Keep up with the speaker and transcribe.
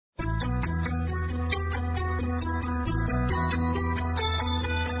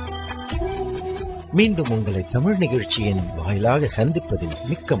மீண்டும் உங்களை தமிழ் நிகழ்ச்சியின் வாயிலாக சந்திப்பதில்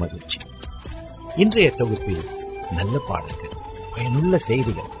மிக்க மகிழ்ச்சி. இன்றைய தொகுப்பில் நல்ல பாடல்கள், பயனுள்ள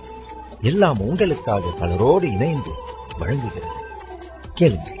செய்திகள் எல்லாம் உங்களுக்காக பலரோடு இணைந்து வழங்குகிறது.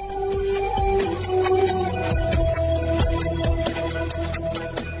 கேளுங்கள்.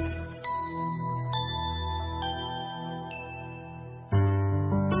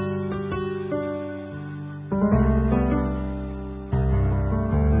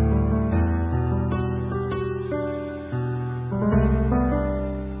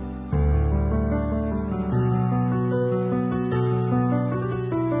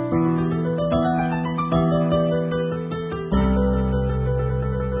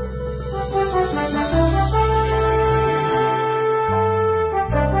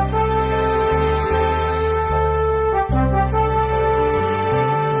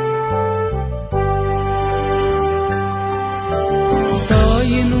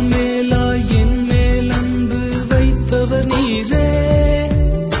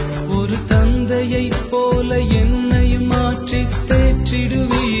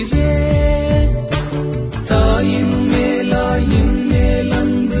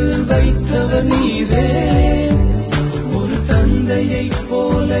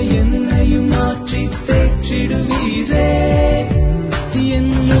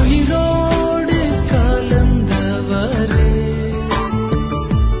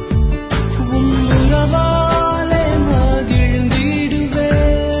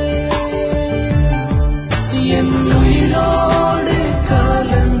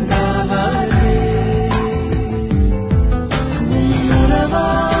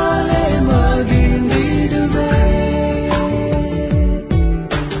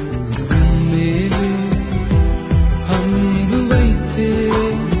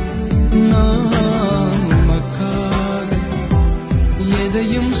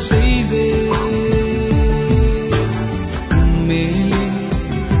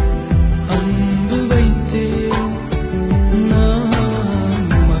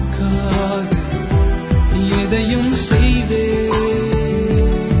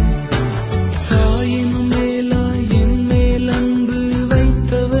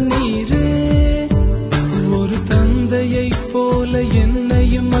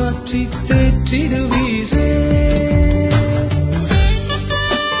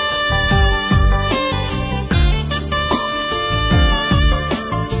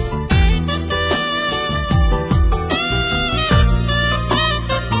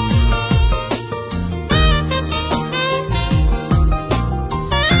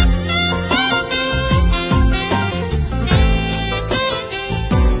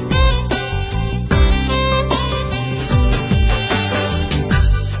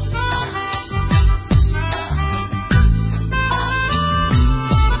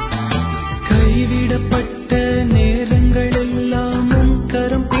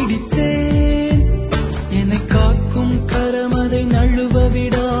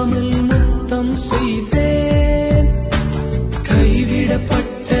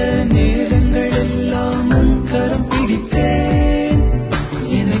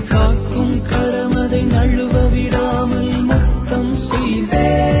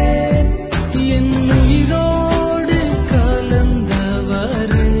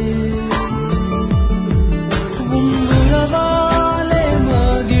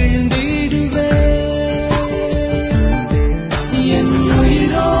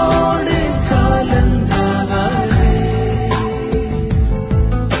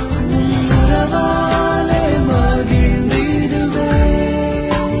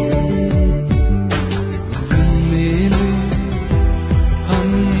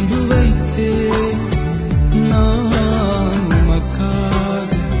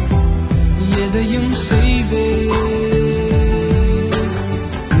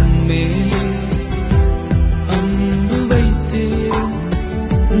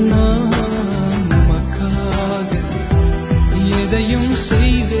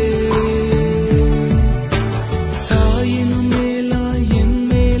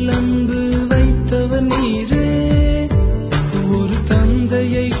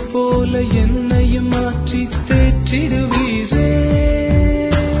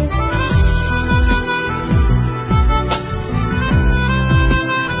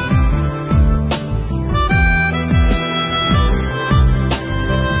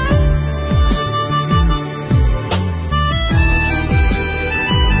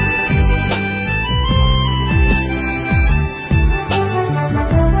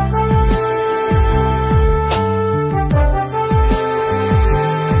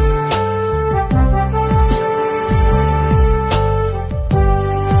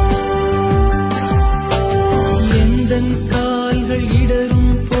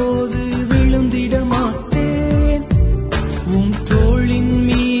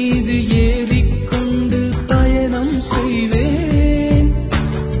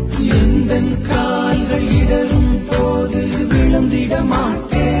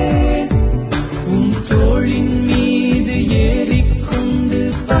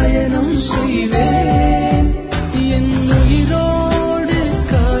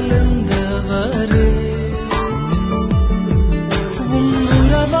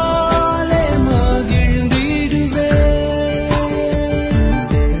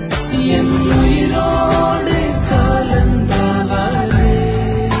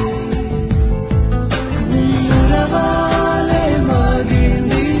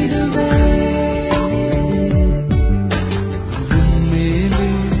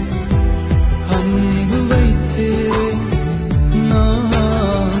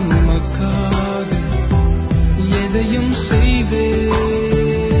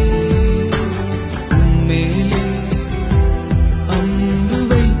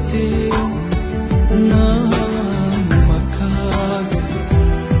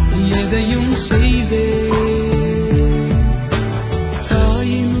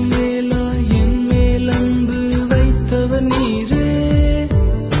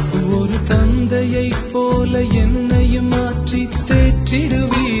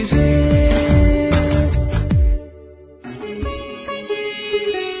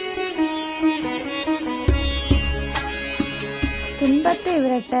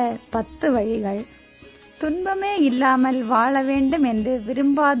 கேட்ட 10 வழிகள். துன்பமே இல்லாமல் வாழ வேண்டும் என்று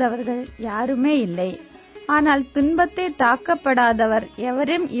விரும்பாதவர்கள் யாருமே இல்லை. ஆனால் துன்பத்தை தாக்கப்படாதவர்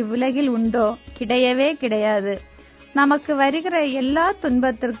எவரும் இவ்வுலகில் உண்டோ? கிடையவே கிடையாது. நமக்கு வருகிற எல்லா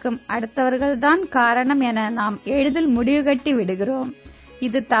துன்பத்திற்கும் அடுத்தவர்கள்தான் காரணம் என நாம் எளிதில் முடிவு கட்டி விடுகிறோம்.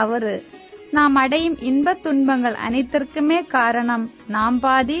 இது தவறு. நாம் அடையும் இன்பத் துன்பங்கள் அனைத்திற்குமே காரணம் நாம்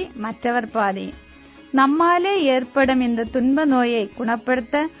பாதி, மற்றவர் பாதி. நம்மாலே ஏற்படும் இந்த துன்ப நோயை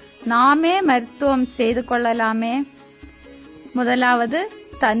குணப்படுத்த நாமே மருத்துவம் செய்து கொள்ளலாமே. முதலாவது,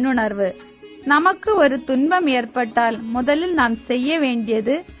 தன்னுணர்வு. நமக்கு ஒரு துன்பம் ஏற்பட்டால் முதலில் நாம் செய்ய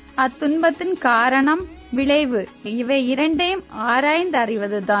வேண்டியது அத்துன்பத்தின் காரணம், விளைவு இவை இரண்டையும் ஆராய்ந்து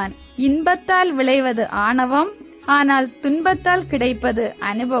அறிவதுதான். இன்பத்தால் விளைவது ஆணவம், ஆனால் துன்பத்தால் கிடைப்பது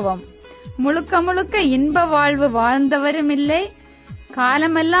அனுபவம். முழுக்க முழுக்க இன்ப வாழ்வு வாழ்ந்தவரும் இல்லை,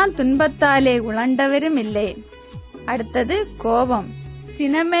 காலமெல்லாம் துன்பத்தாலே உழண்டவரும் இல்லை. அடுத்தது கோபம்.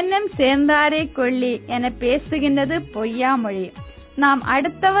 சினமென்னும் சேர்ந்தாரை கொள்ளி என பேசுகின்றது பொய்யாமொழி. நாம்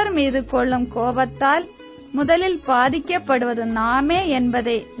அடுத்தவர் மீது கொள்ளும் கோபத்தால் முதலில் பாதிக்கப்படுவது நாமே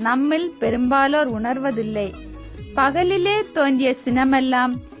என்பதை நம்மில் பெரும்பாலோர் உணர்வதில்லை. பகலிலே தோன்றிய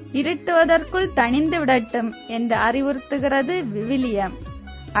சினமெல்லாம் இருட்டுவதற்குள் தணிந்து விடட்டும் என்று அறிவுறுத்துகிறது விவிலியம்.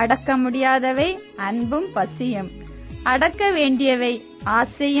 அடக்க முடியாதவை அன்பும் பசியும், அடக்க வேண்டியவை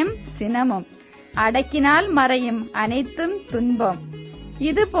ஆசையும் சினமும். அடக்கினால் மறையும் அனைத்தும் துன்பம்.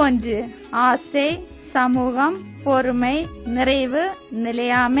 இதுபோன்று ஆசை, சமூகம், பொறுமை, நிறைவு,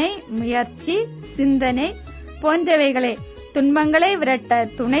 நிலையாமை, முயற்சி, சிந்தனை போன்றவைகளை துன்பங்களை விரட்ட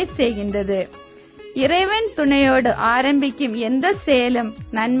துணை செய்கின்றது. இறைவன் துணையோடு ஆரம்பிக்கும் எந்த செயலும்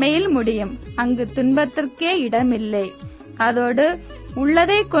நன்மையில் முடியும். அங்கு துன்பத்திற்கே இடமில்லை. அதோடு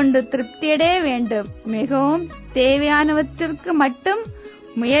உள்ளதை கொண்டு திருப்தியடைய வேண்டும். மிகவும் தேவையானவற்றிற்கு மட்டும்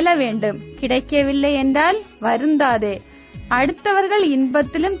முயல வேண்டும். கிடைக்கவில்லை என்றால் வருந்தாதே. அடுத்தவர்கள்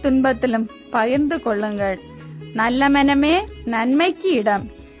இன்பத்திலும் துன்பத்திலும் பகிர்ந்து கொள்ளுங்கள். நல்ல மனமே நன்மைக்கு இடம்,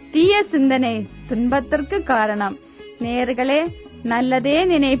 தீய சிந்தனை துன்பத்திற்கு காரணம். நேயர்களே, நல்லதே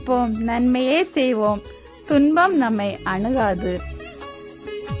நினைப்போம், நன்மையே செய்வோம், துன்பம் நம்மை அணுகாது.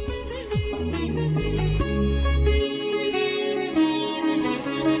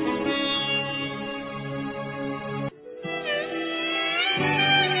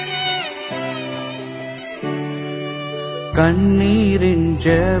 கண்ணீரின்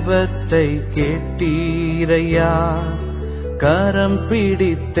ஜெபத்தை கேட்டீரையா, கரம்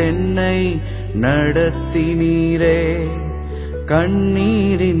பிடித்தென்னை நடத்தினீரே.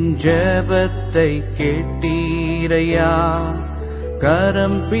 கண்ணீரின் ஜெபத்தை கேட்டீரையா,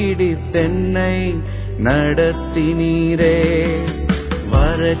 கரம் பிடித்தென்னை நடத்தினீரே.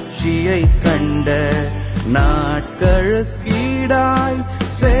 வறட்சியை கண்ட நாட்களுக்கீடாய்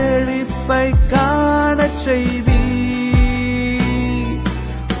செழிப்பை காணச் செய்தீர்.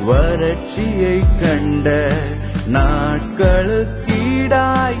 வறட்சியை கண்ட நாட்களுக்கீடாய்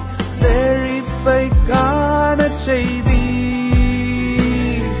செழிப்பை காணச் செய்தீர்.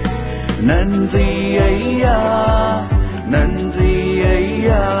 நன்றி ஐயா, நன்றி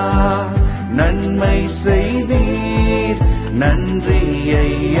ஐயா, நன்மை செய்தீர். நன்றி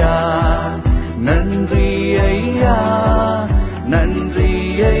ஐயா, நன்றி ஐயா, நன்றி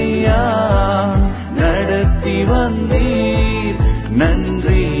ஐயா, நடத்தி வந்தீர்.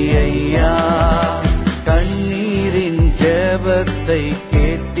 நன்றி ஐயா. கண்ணீரின் ஜெபத்தை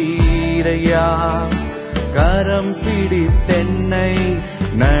கேட்டீரையா, கரம் பிடித்தென்னை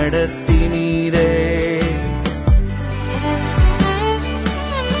நடத்தினீரே.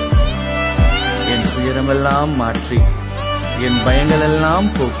 என் துயரமெல்லாம் மாற்றி, என் பயங்களெல்லாம்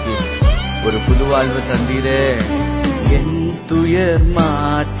போக்கி ஒரு புது வாழ்வு தந்தீரே. என் துயர்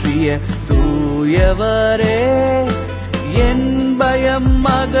மாற்றிய தூயவரே, என் பயம்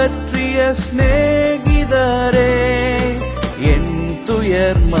அகற்றிய சிநேகிதரே. என்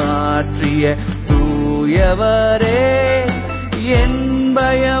துயர் மாற்றிய தூயவரே, என்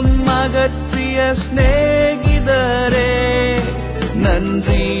பயம் அகற்றிய சிநேகிதரே.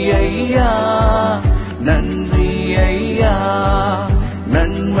 நன்றி ஐயா, நன்றி ஐயா,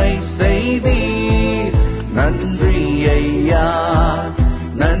 நன்மை செய்தீர். நன்றி ஐயா,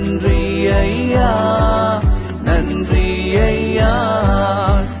 நன்றி ஐயா, நன்றி ஐயா,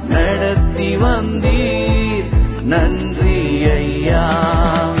 நடத்தி வந்தீர். நன்றி ஐயா.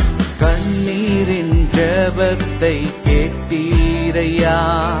 கண்ணீரின் ஜெபத்தை கேட்டீரையா,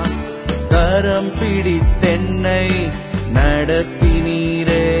 கரம் பிடித்தென்னை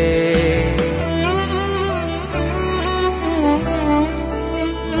நடத்தினீரே.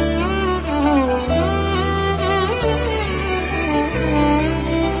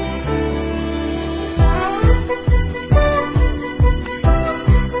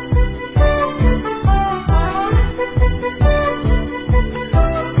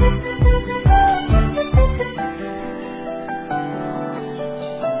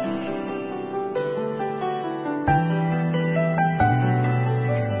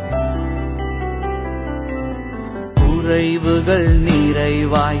 குறைவுகள்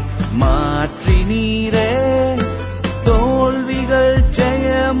நிறைவாய் மாற்றினீரே, தோல்விகள்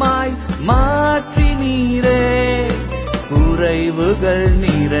ஜெயமாய் மாற்றினீரே. குறைவுகள்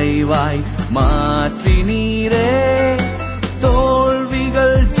நிறைவாய் மாற்றினீரே,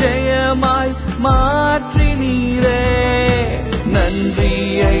 தோல்விகள் ஜெயமாய் மாற்றினீரே. நன்றி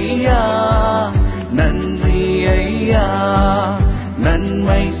ஐயா, நன்றி ஐயா,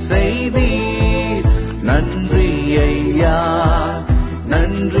 நன்மை செய்தீர். நன்றி ஐயா,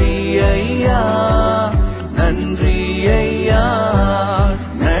 நன்றி ஐயா, நன்றி ஐயா,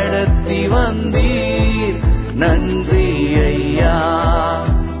 நடத்தி வந்தீர். நன்றி ஐயா,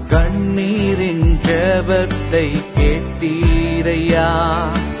 கண்ணீரின் ஜெபத்தை கேட்டீரையா,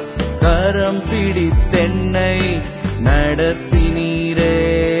 கரம் பிடித்தென்னை நடத்தினீரே.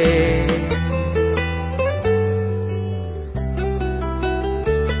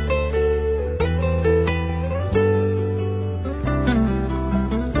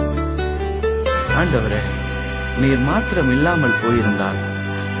 ஆண்டவரே, நீர் மாத்திரம் இல்லாமல் போயிருந்தால்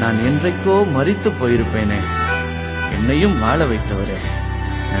நான் என்றைக்கோ மரித்து போயிருப்பேனே. என்னையும் வாழ வைத்தவரே,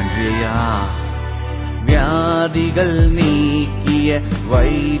 நன்றி ஐயா. வியாதிகள் நீக்கிய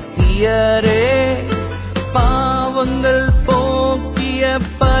வைத்தியரே, பாவங்கள் போக்கிய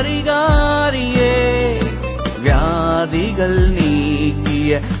பரிகாரியே. வியாதிகள்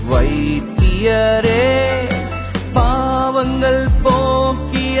நீக்கிய வைத்தியரே, பாவங்கள்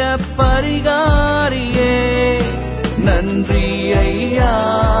போக்கிய பரிகாரியே. நன்றி ஐயா,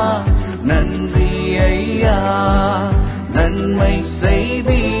 நன்றி ஐயா, நன்மை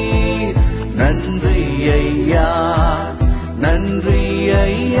செய்தீர். நன்றி ஐயா, நன்றி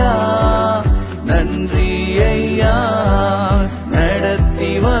ஐயா, நன்றி ஐயா,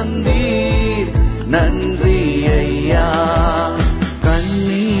 நடத்தி வந்தீர். நன்றி ஐயா,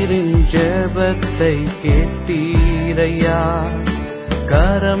 கண்ணீரின் ஜெபத்தை கேட்டீரையா,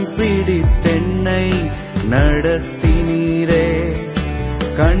 கரம் பிடித்தென்னை நடத்தினீரே.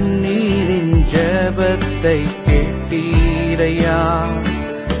 கண்ணீரின் ஜெபத்தை கேட்டீரையா,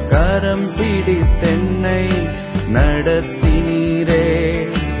 கரம் பிடித்தென்னை நடத்தினீரே.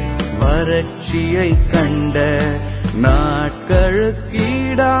 வறட்சியை கண்ட நாட்களுக்கீடாய்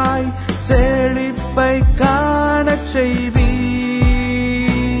செழிப்பை காணச் செய்தீர்.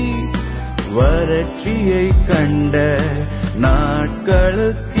 வறட்சியை கண்ட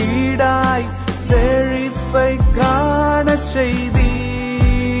நாட்களுக்கீடாய் செழிப்பை காணச் செய்தீர்.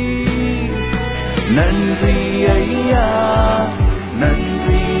 நன்றி ஐயா,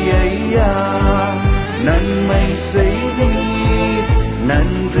 நன்றி ஐயா, நன்மை செய்தீர்.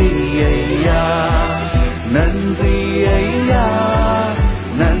 நன்றி ஐயா, நன்றி ஐயா,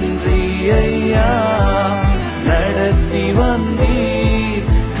 நன்றி ஐயா, நடத்தி வந்தீர்.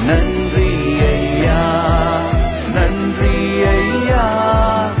 நன்றி ஐயா, நன்றி ஐயா,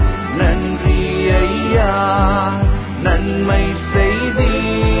 நன்றி ஐயா, நன்மை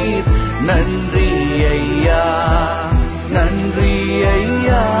செய்தீர். நன்றி ஐயா, நன்றி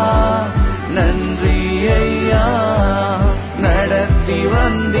ஐயா, நன்றி ஐயா, நடத்தி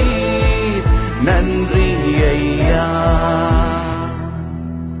வந்தீர். நன்றி ஐயா.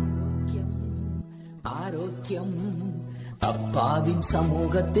 ஆரோக்கியம், அப்பாவின்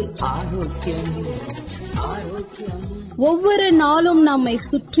சமூகத்தில் ஆரோக்கியம், ஆரோக்கியம். ஒவ்வொரு நாளும் நம்மை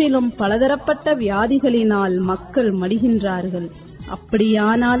சுற்றிலும் பலதரப்பட்ட வியாதிகளினால் மக்கள் மடிகின்றார்கள்.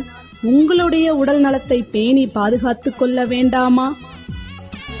 அப்படியானால் உங்களுடைய உடல் நலத்தை பேணி பாதுகாத்துக் கொள்ள வேண்டாமா?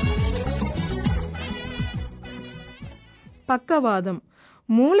 பக்கவாதம்.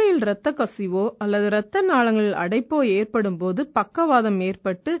 மூளையில் இரத்த கசிவோ அல்லது இரத்த நாளங்களில் அடைப்போ ஏற்படும் போது பக்கவாதம்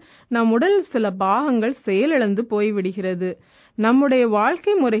ஏற்பட்டு நம் உடலில் சில பாகங்கள் செயலிழந்து போய்விடுகிறது. நம்முடைய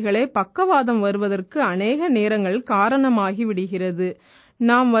வாழ்க்கை முறைகளே பக்கவாதம் வருவதற்கு அநேக நேரங்கள் காரணமாகி விடுகிறது.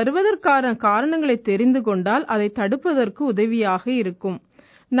 நாம் வருவதற்கான காரணங்களை தெரிந்து கொண்டால் அதை தடுப்பதற்கு உதவியாக இருக்கும்.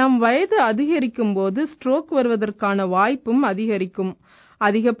 நம் வயது அதிகரிக்கும் போது ஸ்ட்ரோக் வருவதற்கான வாய்ப்பும் அதிகரிக்கும்.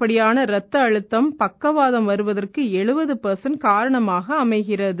 அதிகப்படியான இரத்த அழுத்தம் பக்கவாதம் வருவதற்கு 70% காரணமாக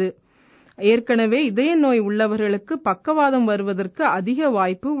அமைகிறது. ஏற்கனவே இதய நோய் உள்ளவர்களுக்கு பக்கவாதம் வருவதற்கு அதிக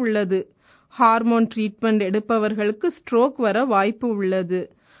வாய்ப்பு உள்ளது. ஹார்மோன் ட்ரீட்மெண்ட் எடுப்பவர்களுக்கு ஸ்ட்ரோக் வர வாய்ப்பு உள்ளது.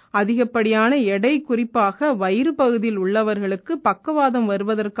 அதிகப்படியான எடை, குறிப்பாக வயிறு பகுதியில் உள்ளவர்களுக்கு பக்கவாதம்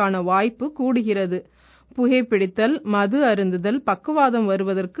வருவதற்கான வாய்ப்பு கூடுகிறது. புகைப்பிடித்தல், மது அருந்துதல் பக்கவாதம்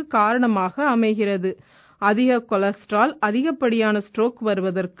வருவதற்கு காரணமாக அமைகிறது. அதிக கொலஸ்ட்ரால் அதிகப்படியான ஸ்ட்ரோக்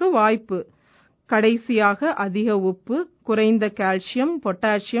வருவதற்கு வாய்ப்பு. கடைசியாக அதிக உப்பு, குறைந்த calcium,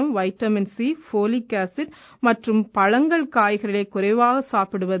 potassium, vitamin C, folic acid மற்றும் பழங்கள், காய்கறிகளை குறைவாக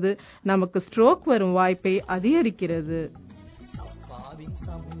சாப்பிடுவது நமக்கு ஸ்ட்ரோக் வரும் வாய்ப்பை அதிகரிக்கிறது.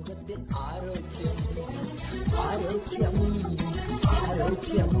 சமூகத்தில் ஆரோக்கியம் ஆரோக்கியம்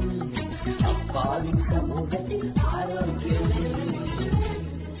ஆரோக்கியம் அப்பாவின் சமூகத்தில் ஆரோக்கியம்.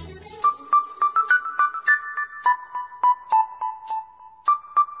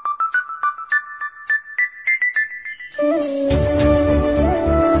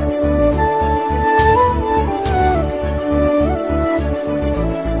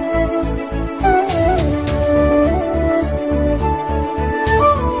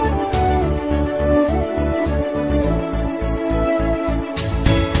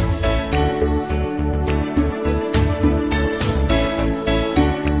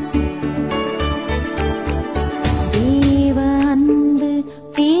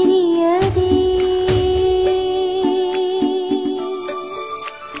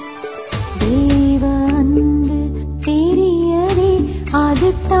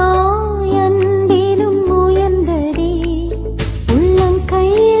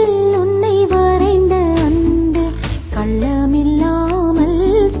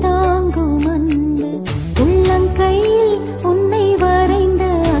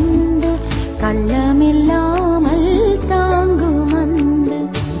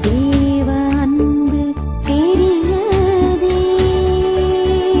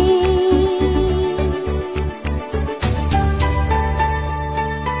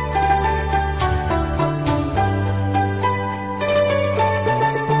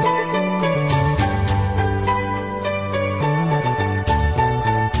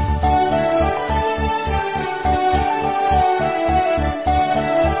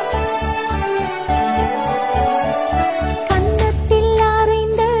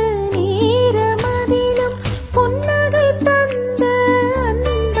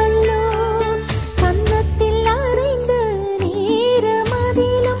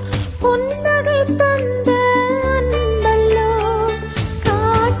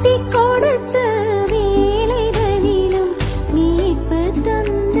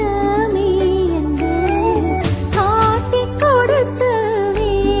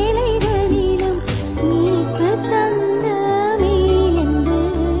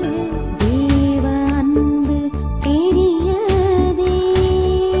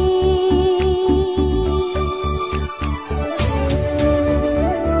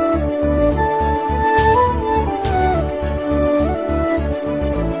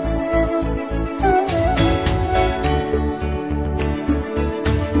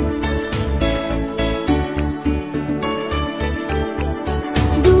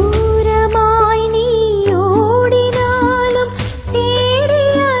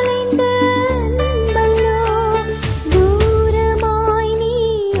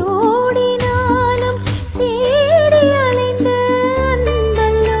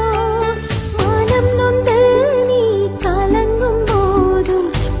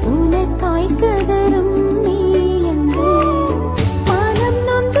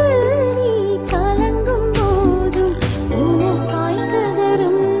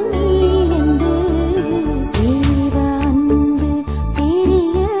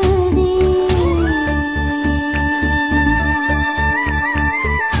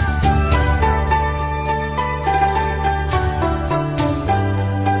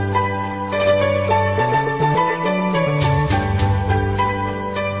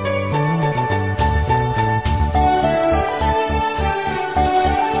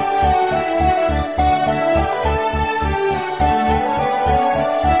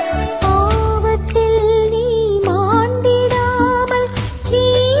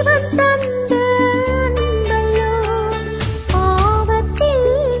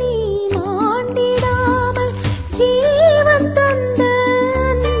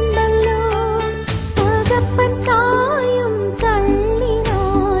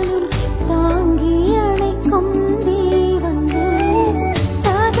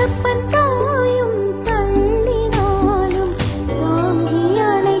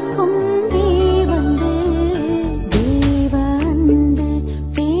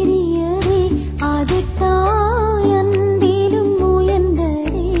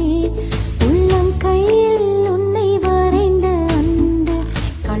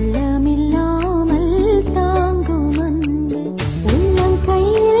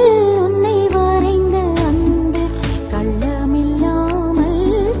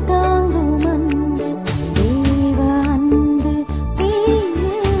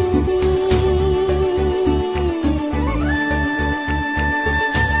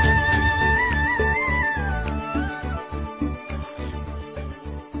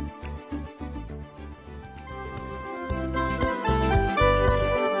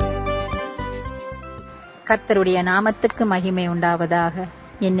 கர்த்தருடைய நாமத்துக்கு மகிமை உண்டாவதாக.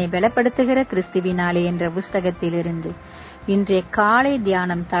 என்னை பலப்படுத்துகிற கிறிஸ்துவினாலே என்ற புஸ்தகத்திலிருந்து இன்றைய காலை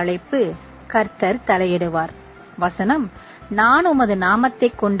தியானம் தலைப்பு கர்த்தர் தலையிடுவார். வசனம்: நான் உமது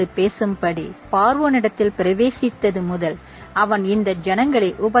நாமத்தைக் கொண்டு பேசும்படி பார்வோனிடத்தில் பிரவேசித்தது முதல் அவன் இந்த ஜனங்களை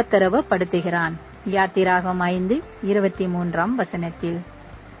உபத்திரவப்படுத்துகிறான். யாத்திராகமம் 5:23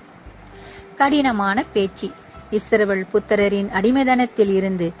 கடினமான பேச்சு. இஸ்ரவேல் புத்திரரின் அடிமைதனத்தில்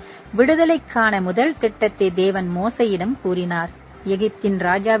இருந்து விடுதலைக்கான முதல் திட்டத்தை தேவன் மோசேயிடம் கூறினார். எகிப்தின்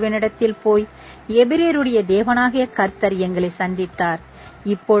ராஜாவினிடத்தில் போய், எபிரேயருடைய தேவனாகிய கர்த்தர் எங்களை சந்தித்தார்.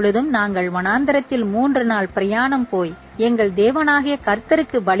 இப்பொழுதும் நாங்கள் வனாந்தரத்தில் 3 நாள் பிரயாணம் போய் எங்கள் தேவனாகிய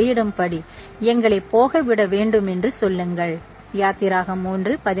கர்த்தருக்கு பலியிடும்படி எங்களை போக விட வேண்டும் என்று சொல்லுங்கள். யாத்திராகமம்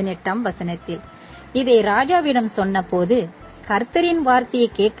 3:18 இதை ராஜாவிடம் சொன்னபோது, கர்த்தரின் வார்த்தையை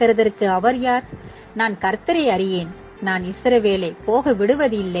கேட்கிறதற்கு அவர் யார்? நான் கர்த்தரை அறியேன், நான் இஸ்ரவேலை போக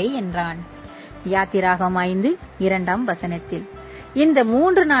விடுவதில்லை என்றான். யாத்திராகமம் 5:2 இந்த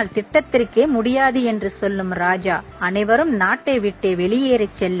 3 நாள் திட்டத்திற்கே முடியாது என்று சொல்லும் ராஜா அனைவரும் நாட்டை விட்டு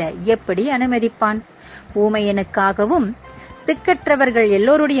வெளியேறச் செல்ல எப்படி அனுமதிப்பான்? ஊமையனுக்காகவும் திக்கற்றவர்கள்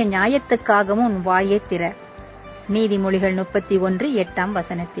எல்லோருடைய நியாயத்துக்காகவும் வாயை திற. நீதிமொழிகள்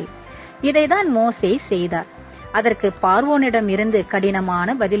 31:8 இதைதான் மோசே செய்தார். அதற்கு பார்வோனிடம் இருந்து கடினமான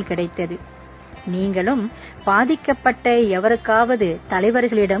பதில் கிடைத்தது. நீங்களும் பாதிக்கப்பட்ட எவருக்காவது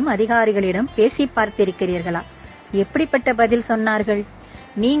தலைவர்களிடம், அதிகாரிகளிடம் பேசி பார்த்திருக்கிறீர்களா? எப்படிப்பட்ட பதில் சொன்னார்கள்?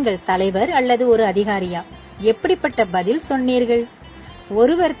 நீங்கள் தலைவர் அல்லது ஒரு அதிகாரியா? எப்படிப்பட்ட பதில் சொன்னீர்கள்?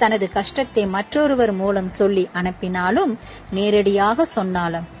 ஒருவர் தனது கஷ்டத்தை மற்றொருவர் மூலம் சொல்லி அனுப்பினாலும், நேரடியாக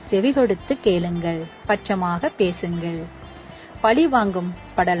சொன்னாலும் செவி கொடுத்து கேளுங்கள், பட்சமாக பேசுங்கள். பழிவாங்கும்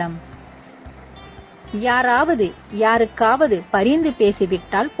படலம். யாருக்காவது பரிந்து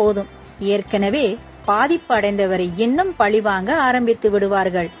பேசிவிட்டால் போதும், ஏற்கனவே பாதிப்பு அடைந்தவரை இன்னும் பழிவாங்க ஆரம்பித்து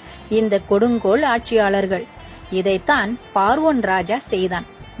விடுவார்கள் இந்த கொடுங்கோல் ஆட்சியாளர்கள். இதைத்தான் பார்வோன் ராஜா செய்தான்.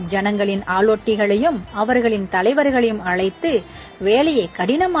 ஜனங்களின் ஆளோட்டிகளையும் அவர்களின் தலைவர்களையும் அழைத்து வேலையை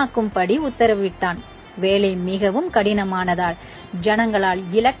கடினமாக்கும்படி உத்தரவிட்டான். வேலை மிகவும் கடினமானதால் ஜனங்களால்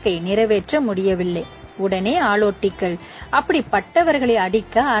இலக்கை நிறைவேற்ற முடியவில்லை. உடனே ஆளோட்டிகள் அப்படிப்பட்டவர்களை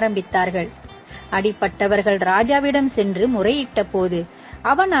அடிக்க ஆரம்பித்தார்கள். அடிப்பட்டவர்கள் ராஜாவிடம் சென்று முறையிட்ட போது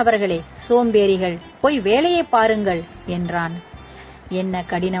அவன் அவர்களை, சோம்பேறிகள், போய் வேலையை பாருங்கள் என்றான். என்ன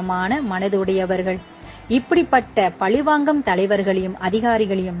கடினமான மனதுடையவர்கள்! இப்படிப்பட்ட பழிவாங்கும் தலைவர்களையும்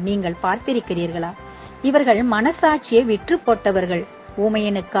அதிகாரிகளையும் நீங்கள் பார்த்திருக்கிறீர்களா? இவர்கள் மனசாட்சியை விற்று போட்டவர்கள்.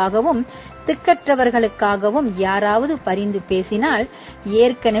 ஊமையனுக்காகவும் திக்கற்றவர்களுக்காகவும் யாராவது பரிந்து பேசினால்,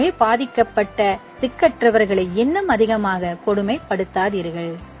 ஏற்கனவே பாதிக்கப்பட்ட திக்கற்றவர்களை இன்னும் அதிகமாக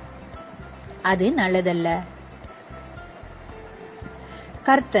கொடுமைப்படுத்தாதீர்கள். அது நல்லதல்ல.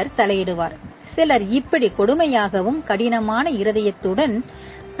 கர்த்தர் தலையிடுவார். சிலர் இப்படி கொடுமையாகவும் கடினமான இருதயத்துடன்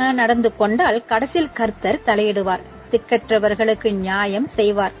நடந்து கொண்டால் கடைசியில் கர்த்தர் தலையிடுவார். திக்கற்றவர்களுக்கு நியாயம்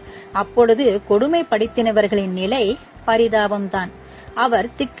செய்வார். அப்பொழுது கொடுமைப்படுத்தினவர்களின் நிலை பரிதாபம்தான். அவர்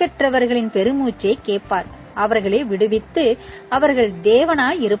திக்கற்றவர்களின் பெருமூச்சை கேட்பார். அவர்களை விடுவித்து அவர்கள்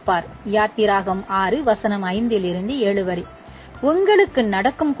தேவனாய் இருப்பார். யாத்திராகமம் 6:5-7 உங்களுக்கு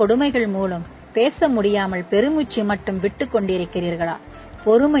நடக்கும் கொடுமைகள் மூலம் பேச முடியாமல் பெருமூச்சு மட்டும் விட்டு கொண்டிருக்கிறீர்களா?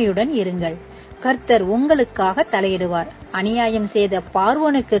 பொறுமையுடன் இருங்கள். கர்த்தர் உங்களுக்காக தலையிடுவார். அநியாயம் செய்த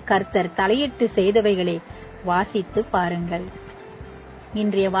பார்வோனுக்கு கர்த்தர் தலையிட்டு செய்தவைகளை வாசித்து பாருங்கள்.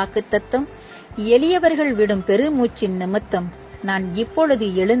 இன்றைய வாக்குத்தத்தம்: எளியவர்கள் விடும் பெருமூச்சின் நிமித்தம் நான் இப்பொழுது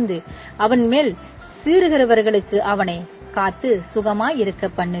எழுந்து அவன் மேல் சீறுகிறவர்களுக்கு அவனை காத்து சுகமாய் இருக்க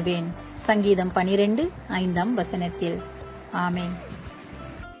பண்ணுவேன். சங்கீதம் 12:5 ஆமென்.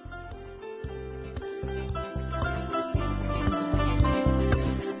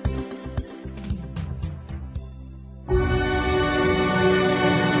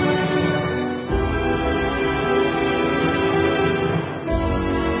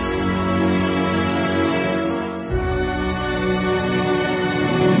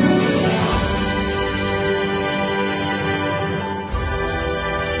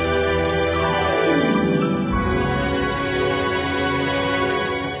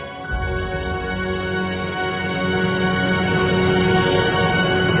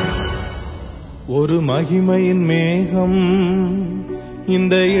 ஒரு மகிமையின் மேகம்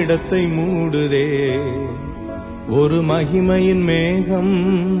இந்த இடத்தை மூடுதே. ஒரு மகிமையின் மேகம்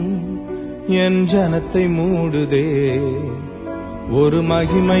என் ஜனத்தை மூடுதே. ஒரு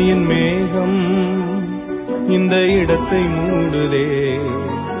மகிமையின் மேகம் இந்த இடத்தை மூடுதே.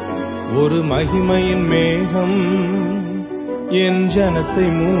 ஒரு மகிமையின் மேகம் என் ஜனத்தை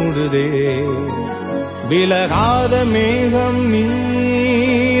மூடுதே. விலகாத மேகம்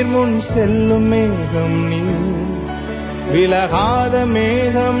நீர் முன் செல்லும் மேகம் நீர். விலகாத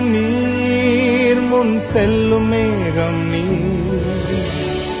மேகம் நீர் முன் செல்லும் மேகம்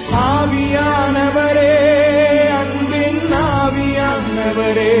நீர்.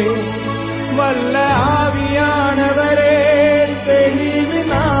 ஆவியானவரே, வல்ல ஆவியானவரே,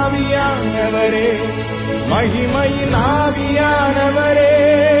 தெளிவின் ஆவியானவரே, மகிமையின் ஆவியானவரே,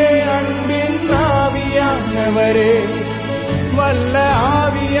 அன்பின் ஆவியானவரே, வல்ல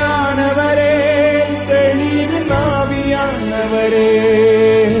ஆவியானவரே, தெளிவின் ஆவியானவரே.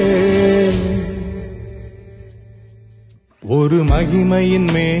 ஒரு மகிமையின்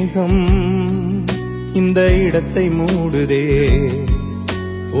மேகம் இந்த இடத்தை மூடுதே,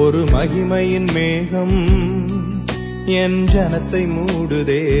 ஒரு மகிமையின் மேகம் என் ஜனத்தை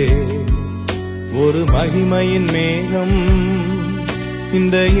மூடுதே, ஒரு மகிமையின் மேகம்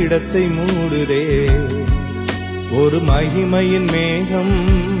இந்த இடத்தை மூடுதே, ஒரு மகிமையின் மேகம்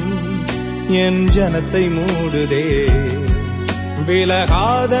என் ஜனத்தை மூடுதே.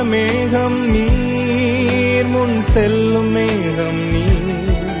 விலகாத மேகம் நீர், முன் செல்லும் மேகம் நீர்,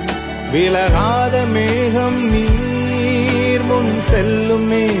 விலகாத மேகம் நீர், முன் செல்லும்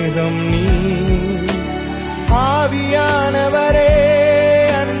மேகம் நீர். ஆவியானவரே,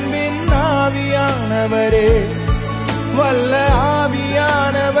 அன்பின் ஆவியானவரே, வல்ல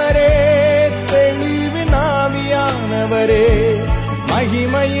ஆவியானவரே, தெளிவின் ஆவியானவரே,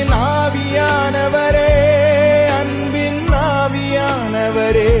 மகிமையின் ஆவியானவரே, அன்பின்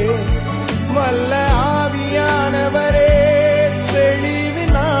ஆவியானவரே, வல்ல ஆவியானவரே,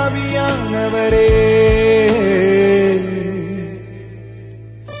 தெளிவின் ஆவியானவரே.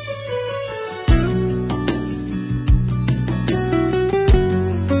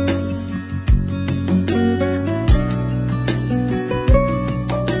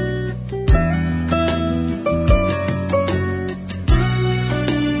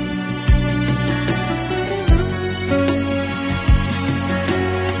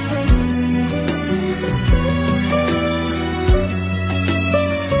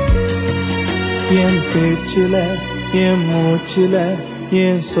 என் பேச்சுல, என் மூச்சுல,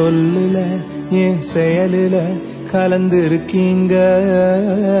 என் சொல்லுல, என் செயலுல கலந்திருக்கீங்க.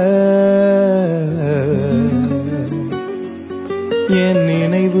 என்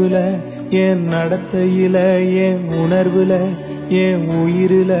நினைவுல, என் நடத்தையில, என் உணர்வுல, என்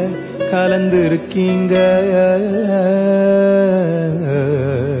உயிரில கலந்திருக்கீங்க.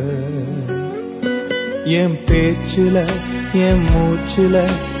 என் பேச்சுல, என் மூச்சுல,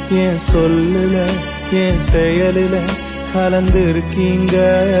 என் சொல்லுல, என் செயலுல கலந்திருக்கீங்க.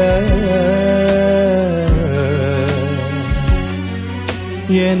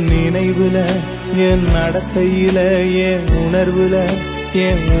 என் நினைவுல, என் நடத்தையில, என் உணர்வுல,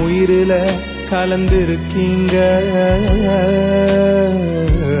 என் உயிரில கலந்திருக்கீங்க.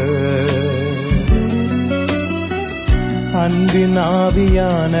 அன்பின்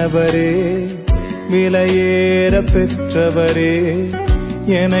ஆவியானவரே, விலையேற பெற்றவரே,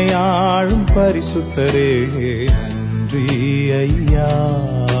 என்னை ஆளும் பரிசுத்தரே, நன்றி ஐயா.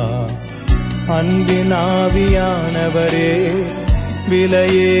 அன்பின் ஆவியானவரே,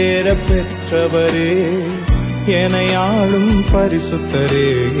 விலையேற பெற்றவரே, என்னை ஆளும்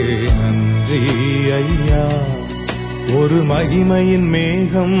பரிசுத்தரே, நன்றி ஐயா. ஒரு மகிமையின்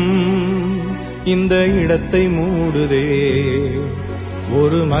மேகம் இந்த இடத்தை மூடுதே,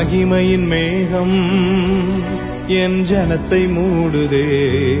 ஒரு மகிமையின் மேகம் என் ஜனத்தை மூடுதே,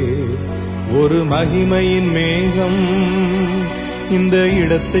 ஒரு மகிமையின் மேகம் இந்த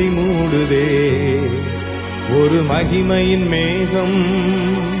இடத்தை மூடுதே, ஒரு மகிமையின் மேகம்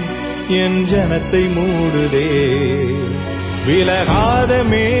என் ஜனத்தை மூடுதே. விலகாத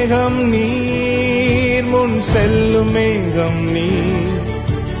மேகம் நீர், முன் செல்லும் மேகம் நீர்,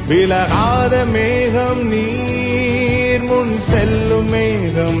 விலகாத மேகம் நீர், முன் செல்லும்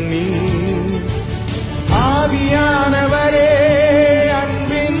மேகம் நீர். ஆவியானவரே,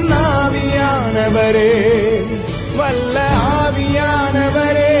 அன்பின் ஆவியானவரே, வல்ல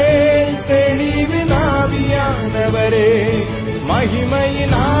ஆவியானவரே, தெளிவின் ஆவியானவரே,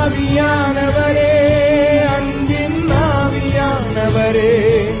 மகிமையின் ஆவியானவரே, அன்பின் ஆவியானவரே,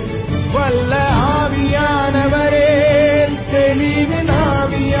 வல்ல ஆவியானவரே, தெளிவின்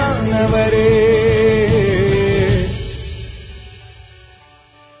ஆவியானவரே.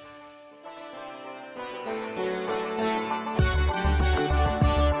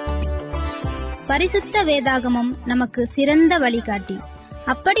 பரிசுத்த வேதாகமம் நமக்கு சிறந்த வழிகாட்டி.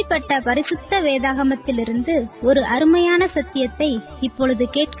 அப்படிப்பட்ட பரிசுத்த வேதாகமத்திலிருந்து ஒரு அருமையான சத்தியத்தை இப்பொழுது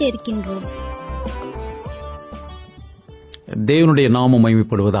கேட்க இருக்கின்றோம். தேவனுடைய நாமம்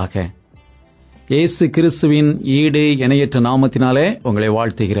மகிமைப்படுவதாக. இயேசு கிறிஸ்துவின் ஈடு இணையற்ற நாமத்தினாலே உங்களை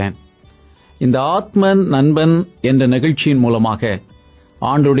வாழ்த்துகிறேன். இந்த ஆத்மன் நண்பன் என்ற நிகழ்ச்சியின் மூலமாக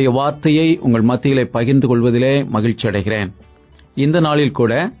ஆண்டவருடைய வார்த்தையை உங்கள் மத்தியிலே பகிர்ந்து கொள்வதிலே மகிழ்ச்சி அடைகிறேன். இந்த நாளில்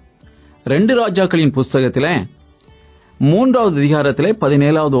கூட 2 ராஜாக்களின் புஸ்தகத்திலே 3வது அதிகாரத்திலே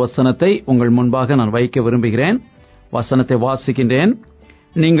 17வது வசனத்தை உங்கள் முன்பாக நான் வைக்க விரும்புகிறேன். வசனத்தை வாசிக்கின்றேன்.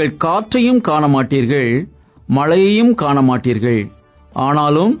 நீங்கள் காற்றையும் காண மாட்டீர்கள், மழையையும் காண மாட்டீர்கள்.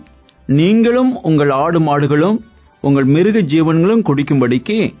 ஆனாலும் நீங்களும் உங்கள் ஆடு மாடுகளும் உங்கள் மிருக ஜீவன்களும்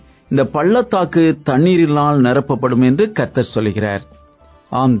குடிக்கும்படிக்கு இந்த பள்ளத்தாக்கு தண்ணீரினால் நிரப்பப்படும் என்று கர்த்தர் சொல்கிறார்.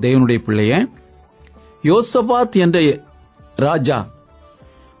 ஆம் தேவனுடைய பிள்ளையே, யோசபாத் என்ற ராஜா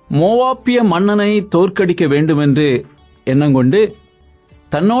மோவாப்பிய மன்னனை தோற்கடிக்க வேண்டும் என்று எண்ணங்கொண்டு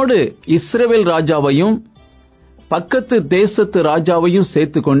தன்னோடு இஸ்ரவேல் ராஜாவையும் பக்கத்து தேசத்து ராஜாவையும்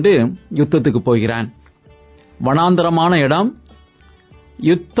சேர்த்துக்கொண்டு யுத்தத்துக்கு போகிறான். வனாந்தரமான இடம்.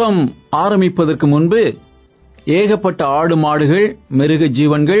 யுத்தம் ஆரம்பிப்பதற்கு முன்பு ஏகப்பட்ட ஆடு மாடுகள், மிருக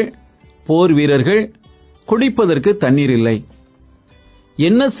ஜீவன்கள், போர் வீரர்கள், குடிப்பதற்கு தண்ணீர் இல்லை.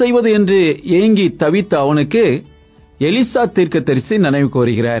 என்ன செய்வது என்று ஏங்கி தவித்த அவனுக்கு எலிசா தீர்க்கதரிசி நினைவுக்கு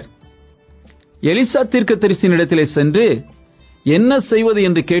வருகிறார். எலிசா தீர்க்கதரிசியினிடத்திலே சென்று என்ன செய்வது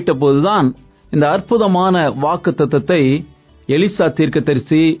என்று கேட்டபோதுதான் இந்த அற்புதமான வாக்குத்தத்தத்தை எலிசா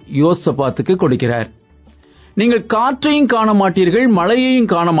தீர்க்கதரிசி யோசபாத்துக்கு கொடுக்கிறார். நீங்கள் காற்றையும் காண மாட்டீர்கள்,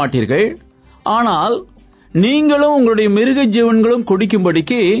 மழையையும் காண மாட்டீர்கள். ஆனால் நீங்களும் உங்களுடைய மிருக ஜீவன்களும்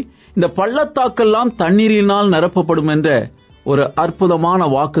குடிக்கும்படிக்கு இந்த பள்ளத்தாக்கெல்லாம் தண்ணீரினால் நிரப்பப்படும் என்ற ஒரு அற்புதமான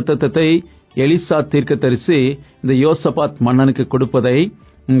வாக்குத்தத்தத்தை எலிசா தீர்க்கதரிசி இந்த யோசபாத் மன்னனுக்கு கொடுப்பதை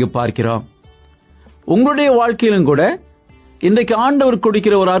இங்கு பார்க்கிறோம். உங்களுடைய வாழ்க்கையிலும் கூட இன்றைக்கு ஆண்டவர்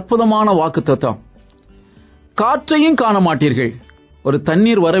கொடுக்கிற ஒரு அற்புதமான வாக்குத்தத்தம். காற்றையும் காண மாட்டீர்கள். ஒரு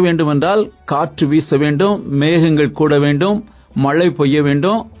தண்ணீர் வர வேண்டும் என்றால் காற்று வீச வேண்டும், மேகங்கள் கூட வேண்டும், மழை பெய்ய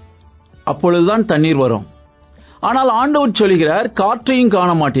வேண்டும், அப்பொழுதுதான் தண்ணீர் வரும். ஆனால் ஆண்டவர் சொல்கிறார், காற்றையும்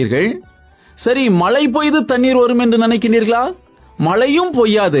காண மாட்டீர்கள். சரி, மழை பெய்து தண்ணீர் வரும் என்று நினைக்கிறீர்களா? மழையும்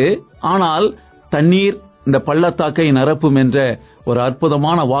பொய்யாது, ஆனால் தண்ணீர் இந்த பள்ளத்தாக்கை நிரப்பும் என்ற ஒரு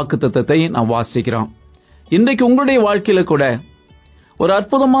அற்புதமான வாக்குத்தத்தத்தை நாம் வாசிக்கிறோம். இன்றைக்கு உங்களுடைய வாழ்க்கையில கூட ஒரு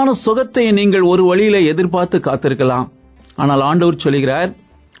அற்புதமான சுகத்தை நீங்கள் ஒரு வழியில எதிர்பார்த்து காத்திருக்கலாம். ஆனால் ஆண்டவர் சொல்கிறார்,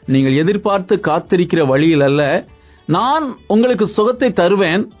 நீங்கள் எதிர்பார்த்து காத்திருக்கிற வழியில் அல்ல, நான் உங்களுக்கு சுகத்தை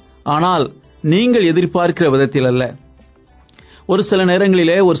தருவேன், ஆனால் நீங்கள் எதிர்பார்க்கிற விதத்தில் அல்ல. ஒரு சில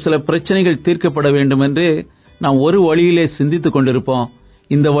நேரங்களிலே ஒரு சில பிரச்சனைகள் தீர்க்கப்பட வேண்டும் என்று நாம் ஒரு வழியிலே சிந்தித்துக் கொண்டிருப்போம்.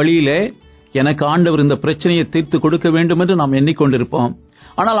 இந்த வழியிலே எனக்கு ஆண்டவர் இந்த பிரச்சனையை தீர்த்து கொடுக்க வேண்டும் என்று நாம் எண்ணிக்கொண்டிருப்போம்.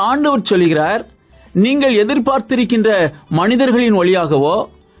 ஆனால் ஆண்டவர் சொல்கிறார், நீங்கள் எதிர்பார்த்திருக்கின்ற மனிதர்களின் வழியாகவோ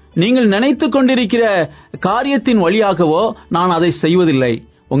நீங்கள் நினைத்துக் கொண்டிருக்கிற காரியத்தின் வழியாகவோ நான் அதை செய்வதில்லை.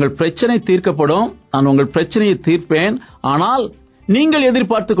 உங்கள் பிரச்சனை தீர்க்கப்படும், நான் உங்கள் பிரச்சனையை தீர்ப்பேன், ஆனால் நீங்கள்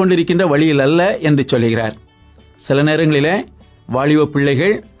எதிர்பார்த்துக் கொண்டிருக்கின்ற வழியில் அல்ல என்று சொல்கிறார். சில நேரங்களிலே வாலிப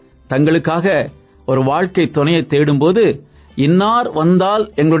பிள்ளைகள் தங்களுக்காக ஒரு வாழ்க்கை துணையை தேடும்போது இன்னார் வந்தால்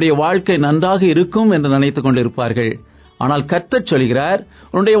எங்களுடைய வாழ்க்கை நன்றாக இருக்கும் என்று நினைத்துக் கொண்டிருப்பார்கள். ஆனால் கர்த்தர் சொல்கிறார்,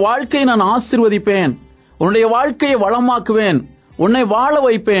 உன்னுடைய வாழ்க்கையை நான் ஆசீர்வதிப்பேன், உன்னுடைய வாழ்க்கையை வளமாக்குவேன், உன்னை வாழ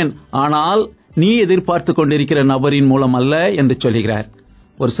வைப்பேன், ஆனால் நீ எதிர்பார்த்துக் கொண்டிருக்கிற நபரின் மூலம் அல்ல என்று சொல்கிறார்.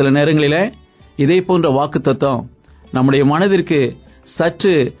 ஒரு சில நேரங்களிலே இதே போன்ற வாக்குத்தத்தம் நம்முடைய மனதிற்கு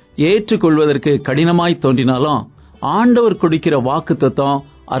சற்று ஏற்றுக்கொள்வதற்கு கடினமாய் தோன்றினாலும் ஆண்டவர் கொடுக்கிற வாக்குத்தத்தம்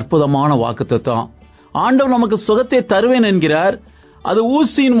அற்புதமான வாக்குத்தத்தம். ஆண்டவர் நமக்கு சுகத்தை தருவேன் என்கிறார். அது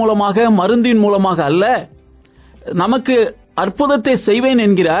ஊசியின் மூலமாக, மருந்தின் மூலமாக அல்ல. நமக்கு அற்புதத்தை செய்வேன்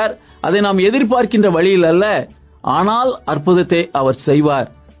என்கிறார். அதை நாம் எதிர்பார்க்கின்ற வழியில் அல்ல, ஆனால் அற்புதத்தை அவர் செய்வார்,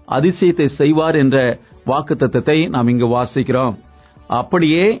 அதிசயத்தை செய்வார் என்ற வாக்குத்தத்தத்தை நாம் இங்கு வாசிக்கிறோம்.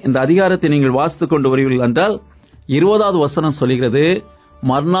 அப்படியே இந்த அதிகாரத்தை நீங்கள் வாசித்துக் கொண்டு வருவீர்கள் என்றால் 20வது வசனம் சொல்கிறது,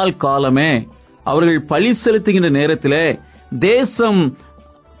 மறுநாள் காலமே அவர்கள் பலி செலுத்துகின்ற நேரத்திலே தேசம்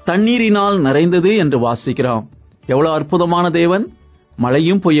தண்ணீரினால் நிறைந்தது என்று வாசிக்கிறோம். எவ்வளவு அற்புதமான தேவன்!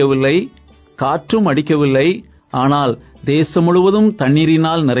 மழையும் பொய்யவில்லை, காற்றும் அடிக்கவில்லை, ஆனால் தேசம் முழுவதும்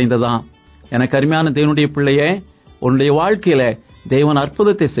தண்ணீரினால் நிறைந்ததாம். எனக்கு அருமையான தேவனுடைய பிள்ளையே, உன்னுடைய வாழ்க்கையில தேவன்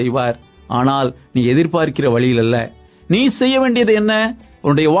அற்புதத்தை செய்வார், ஆனால் நீ எதிர்பார்க்கிற வழியில் அல்ல. நீ செய்ய வேண்டியது என்ன?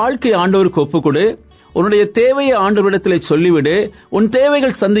 உன்னுடைய வாழ்க்கை ஆண்டவருக்கு ஒப்புக்கொடு, உன்னுடைய தேவையை ஆண்டவரிடத்திலே சொல்லிவிடு, உன்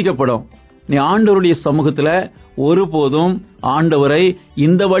தேவைகள் சந்திக்கப்படும். நீ ஆண்டவருடைய சமூகத்தில் ஒருபோதும் ஆண்டவரை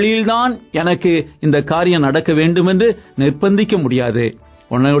இந்த வழியில்தான் எனக்கு இந்த காரியம் நடக்க வேண்டும் என்று நிர்பந்திக்க முடியாது.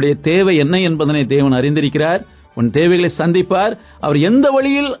 உன்னுடைய தேவை என்ன என்பதனை தேவன் அறிந்திருக்கிறார். உன் தேவைகளை சந்திப்பார். அவர் எந்த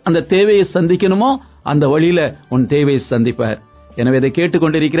வழியில் அந்த தேவையை சந்திக்கணுமோ அந்த வழியில உன் தேவையை சந்திப்பார். எனவே இதை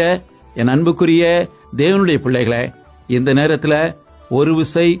கேட்டுக்கொண்டிருக்கிற என் அன்புக்குரிய தேவனுடைய பிள்ளைகளை, இந்த நேரத்தில் ஒரு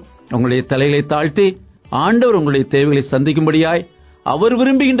விசை உங்களுடைய தலைகளை தாழ்த்தி ஆண்டவர் உங்களுடைய தேவைகளை சந்திக்கும்படியாய், அவர்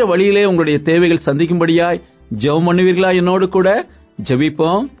விரும்புகின்ற வழியிலே உங்களுடைய தேவைகள் சந்திக்கும்படியாய் ஜெபம் பண்ணுவீர்களா? என்னோடு கூட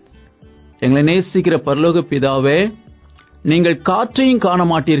ஜெபிப்போம். எங்களை நேசிக்கிற பரலோக பிதாவே, நீங்கள் காற்றையும் காண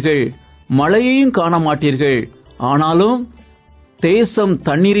மாட்டீர்கள், மழையையும் காண மாட்டீர்கள், ஆனாலும் தேசம்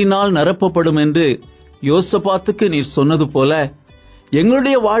தண்ணீரினால் நிரப்பப்படும் என்று யோசபாத்துக்கு நீர் சொன்னது போல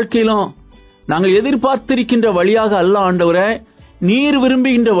எங்களுடைய வாழ்க்கையிலும் நாங்கள் எதிர்பார்த்திருக்கின்ற வழியாக அல்ல ஆண்டவரே, நீர்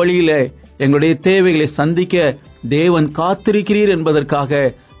விரும்புகின்ற வழியிலே எங்களுடைய தேவைகளை சந்திக்க தேவன் காத்திருக்கிறீர்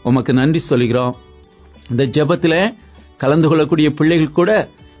என்பதற்காக உமக்கு நன்றி சொல்கிறோம். இந்த ஜெபத்திலே கலந்து கொள்ளக்கூடிய பிள்ளைகள் கூட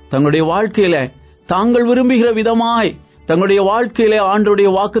தங்களுடைய வாழ்க்கையில தாங்கள் விரும்புகிற விதமாய் தங்களுடைய வாழ்க்கையிலே ஆண்டவருடைய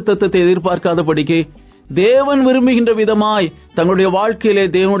வாக்குத்தத்தத்தை எதிர்பார்க்காதபடிக்கு தேவன் விரும்புகின்ற விதமாய் தங்களுடைய வாழ்க்கையிலே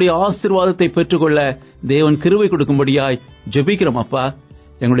தேவனுடைய ஆசீர்வாதத்தை பெற்றுக்கொள்ள தேவன் கிருபை கொடுக்கும்படியாய் ஜெபிக்கிறோம். அப்பா,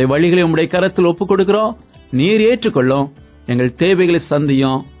 எங்களுடைய வழிகளை உம்முடைய கரத்தில் ஒப்புக் கொடுக்கிறோம். நீர் ஏற்றுக்கொள்ளும். எங்கள் தேவைகளை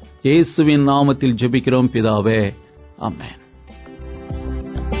சந்தியும். இயேசுவின் நாமத்தில் ஜெபிக்கிறோம் பிதாவே, ஆமென்.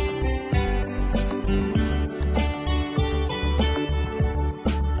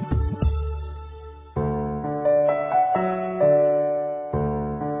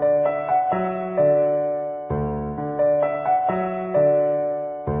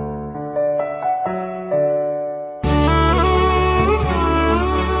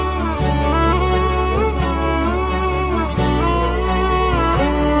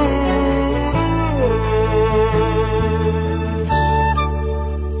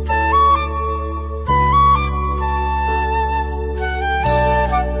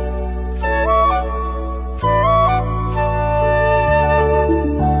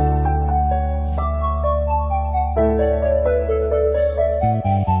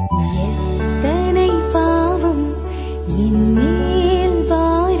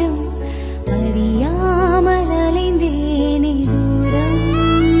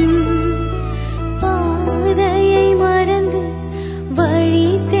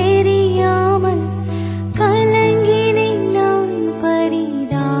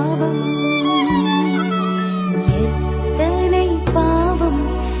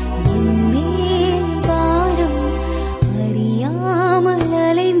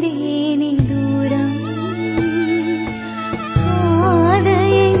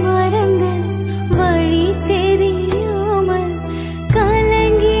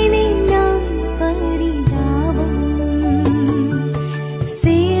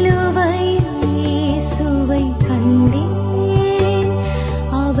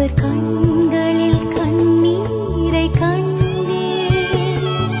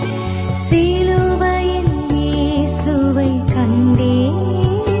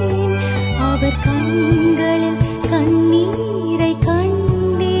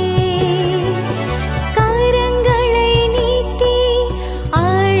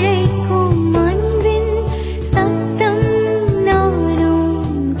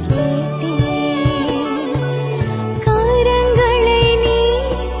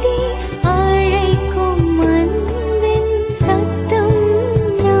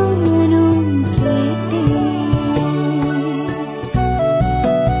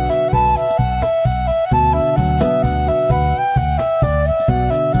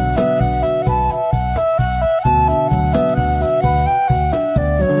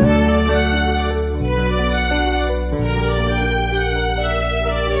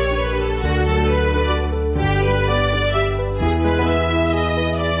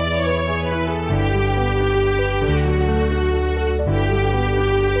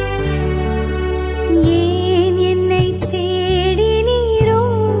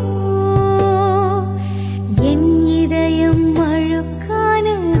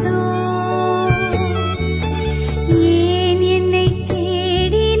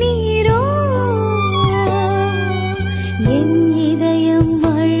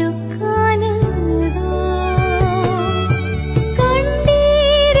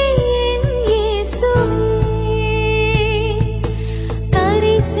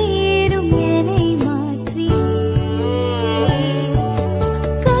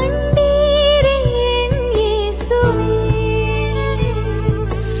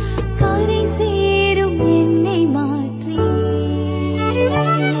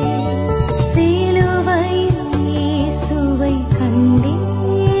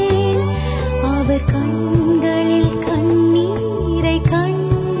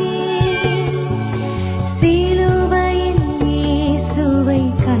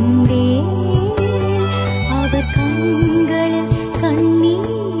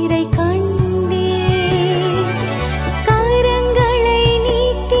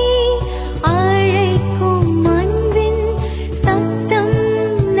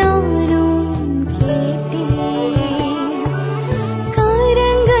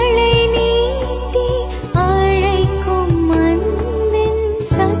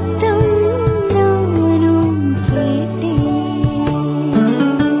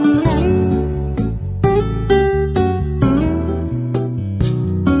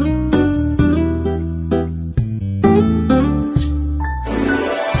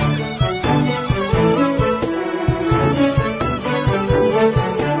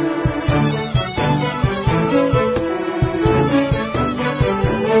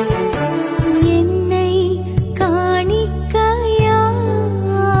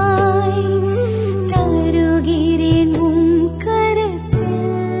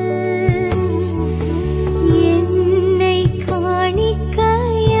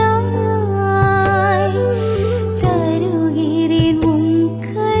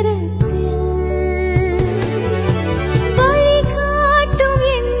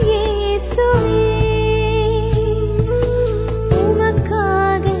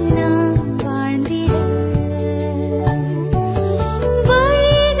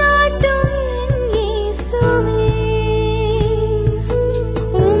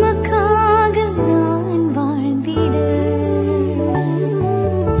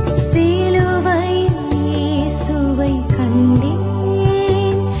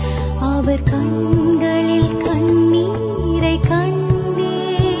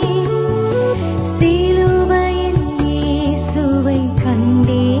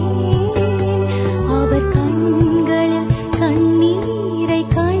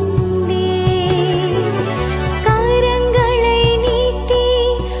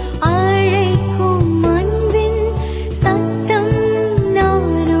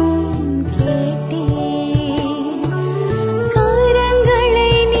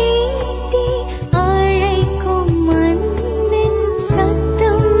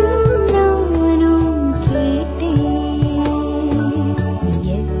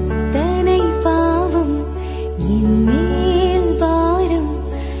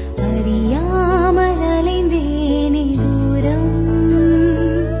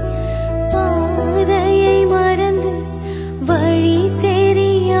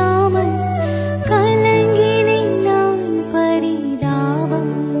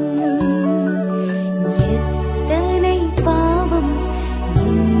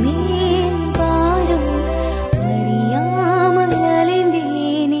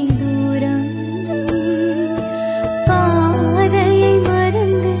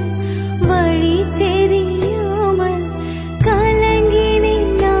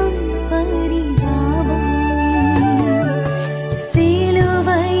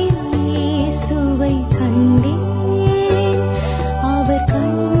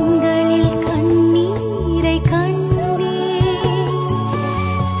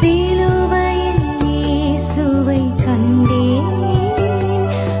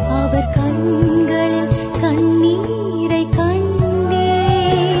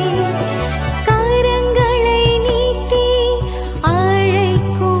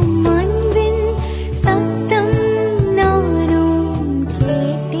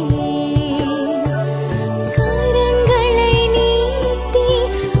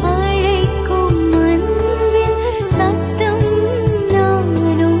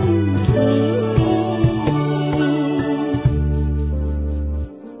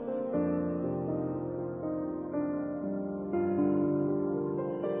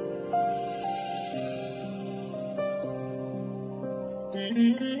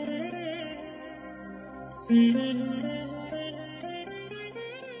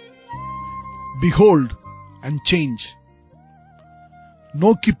 Behold and change.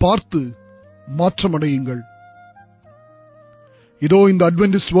 நோக்கி பார்த்து மாற்றமடையுங்கள். இதோ இந்த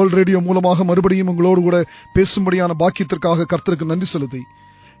அட்வென்டிஸ்ட் வேர்ல்ட் ரேடியோ மூலமாக மறுபடியும் உங்களோடு கூட பேசும்படியான பாக்கியத்திற்காக கர்த்தருக்கு நன்றி செலுத்தி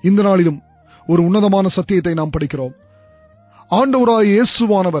இந்த நாளிலும் ஒரு உன்னதமான சத்தியத்தை நாம் படிக்கிறோம். ஆண்டவராய்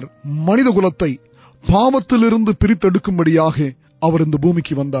இயேசுவானவர் மனித குலத்தை பாவத்திலிருந்து பிரித்தெடுக்கும்படியாக அவர் இந்த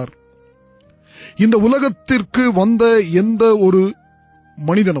பூமிக்கு வந்தார். இந்த உலகத்திற்கு வந்த எந்த ஒரு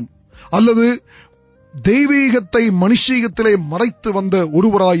மனிதனும் அல்லது தெய்வீகத்தை மனுஷீகத்திலே மறைத்து வந்த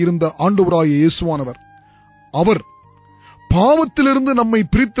ஒருவராயிருந்த ஆண்டவராய் இயேசுவானவர் அவர் பாவத்திலிருந்து நம்மை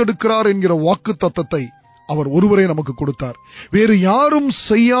பிரித்தெடுக்கிறார் என்கிற வாக்குத்தத்தத்தை அவர் ஒருவரே நமக்கு கொடுத்தார். வேறு யாரும்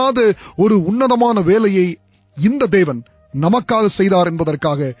செய்யாத ஒரு உன்னதமான வேலையை இந்த தேவன் நமக்காக செய்தார்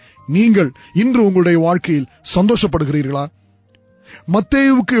என்பதற்காக நீங்கள் இன்று உங்களுடைய வாழ்க்கையில் சந்தோஷப்படுகிறீர்களா?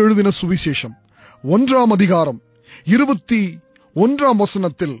 மத்தேயுவுக்கு எழுதின சுவிசேஷம் 1ஆம் அதிகாரம் 21ஆம்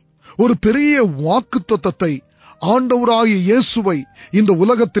வசனத்தில் ஒரு பெரிய வாக்குத்தத்தத்தை ஆண்டவராகிய இயேசுவை இந்த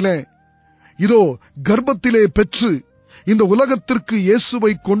உலகத்திலே இதோ கர்ப்பத்திலே பெற்று இந்த உலகத்திற்கு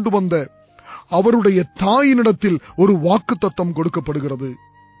இயேசுவை கொண்டு வந்த அவருடைய தாயினிடத்தில் ஒரு வாக்குத்தத்தம் கொடுக்கப்படுகிறது.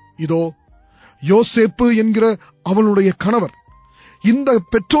 இதோ யோசேப்பு என்கிற அவளுடைய கணவர் இந்த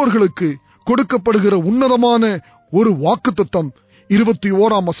பெற்றோர்களுக்கு கொடுக்கப்படுகிற உன்னதமான ஒரு வாக்குத்தத்தம்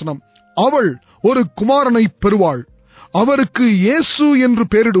 21ஆம் வசனம். அவள் ஒரு குமாரனை பெறுவாள், அவருக்கு இயேசு என்று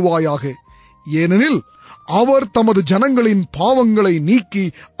பெயரிடுவாயாக, ஏனெனில் அவர் தமது ஜனங்களின் பாவங்களை நீக்கி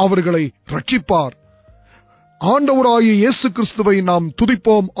அவர்களை ரட்சிப்பார். ஆண்டவராகிய இயேசு கிறிஸ்துவை நாம்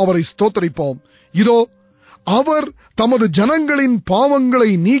துதிப்போம், அவரை ஸ்தோத்தரிப்போம். இதோ அவர் தமது ஜனங்களின் பாவங்களை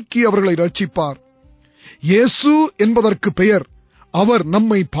நீக்கி அவர்களை ரட்சிப்பார். இயேசு என்பதற்கு பெயர் அவர்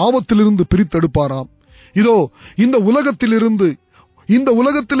நம்மை பாவத்திலிருந்து பிரித்தெடுப்பாராம். இதோ இந்த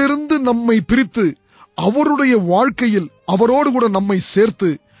உலகத்திலிருந்து நம்மை பிரித்து அவருடைய வாழ்க்கையில் அவரோடு கூட நம்மை சேர்த்து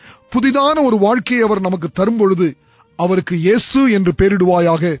புதிதான ஒரு வாழ்க்கையை அவர் நமக்கு தரும் பொழுது அவருக்கு இயேசு என்று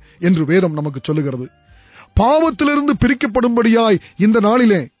பெயரிடுவாயாக என்று வேதம் நமக்கு சொல்லுகிறது. பாவத்திலிருந்து பிரிக்கப்படும்படியாய் இந்த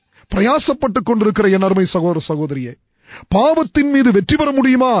நாளிலே பிரயாசப்பட்டுக் கொண்டிருக்கிற என் அருமை சகோதர சகோதரியே, பாவத்தின் மீது வெற்றி பெற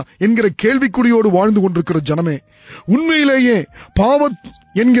முடியுமா என்கிற கேள்விக்குறியோடு வாழ்ந்து கொண்டிருக்கிற ஜனமே, உண்மையிலேயே பாவம்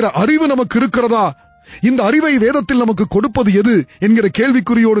என்கிற அறிவு நமக்கு இருக்கிறதா? இந்த அறிவை வேதத்தில் நமக்கு கொடுப்பது எது என்கிற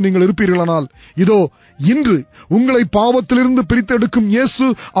கேள்விக்குறியோடு நீங்கள் இருப்பீர்களானால், இதோ இன்று உங்களை பாவத்திலிருந்து பிரித்தெடுக்கும் இயேசு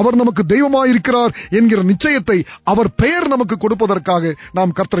அவர் நமக்கு தெய்வமாயிருக்கிறார் என்கிற நிச்சயத்தை அவர் பெயர் நமக்கு கொடுப்பதற்காக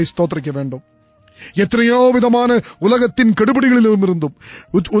நாம் கர்த்தரை ஸ்தோத்திரிக்க வேண்டும். எத்தனையோ விதமான உலகத்தின் கெடுபிடிகளிலும் இருந்தும்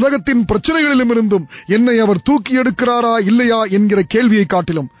உலகத்தின் பிரச்சனைகளிலும் இருந்தும் என்னை அவர் தூக்கி எடுக்கிறாரா இல்லையா என்கிற கேள்வியை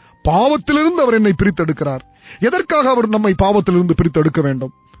காட்டிலும் பாவத்திலிருந்து அவர் என்னை பிரித்தெடுக்கிறார். எதற்காக அவர் நம்மை பாவத்திலிருந்து பிரித்தெடுக்க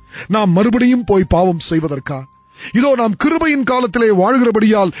வேண்டும்? நாம் மறுபடியும் போய் பாவம் செய்வதற்கா? இதோ நாம் கிருபையின் காலத்திலே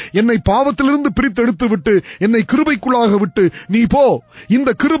வாழ்கிறபடியால் என்னை பாவத்திலிருந்து பிரித்தெடுத்து விட்டு என்னை கிருபைக்குள்ளாக விட்டு நீ போ,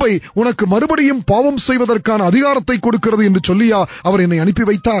 இந்த கிருபை உனக்கு மறுபடியும் பாவம் செய்வதற்கான அதிகாரத்தை கொடுக்கிறது என்று சொல்லியா அவர் என்னை அனுப்பி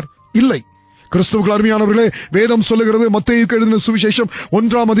வைத்தார்? இல்லை. கிறிஸ்துவுக்கு அருமையானவர்களே, வேதம் சொல்லுகிறது, மத்தேயுக்கு எழுதின சுவிசேஷம்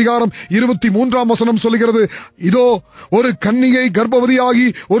 1ஆம் அதிகாரம் 23ஆம் வசனம் சொல்லுகிறது, இதோ ஒரு கன்னிகை கர்ப்பவதியாகி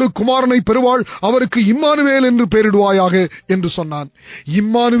ஒரு குமாரனை பெறுவாள், அவருக்கு இம்மானுவேல் என்று பெயரிடுவாயாக என்று சொன்னான்.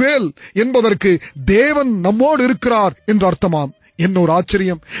 இம்மானுவேல் என்பதற்கு தேவன் நம்மோடு இருக்கிறார் என்று அர்த்தமாம். என்ன ஒரு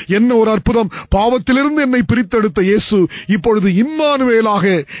ஆச்சரியம், என்ன ஒரு அற்புதம்! பாவத்திலிருந்து என்னை பிரித்தெடுத்த இயேசு இப்பொழுது இம்மானுவேலாக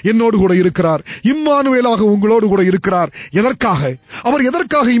என்னோடு கூட இருக்கிறார், இம்மானுவேலாக உங்களோடு கூட இருக்கிறார். எதற்காக? அவர்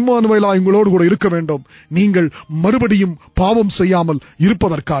எதற்காக இம்மானுவேலாக உங்களோடு கூட இருக்க வேண்டும்? நீங்கள் மறுபடியும் பாவம் செய்யாமல்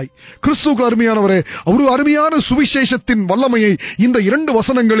இருப்பதற்காய். கிறிஸ்துவுக்கு அருமையானவரே, ஒரு அருமையான சுவிசேஷத்தின் வல்லமையை இந்த 2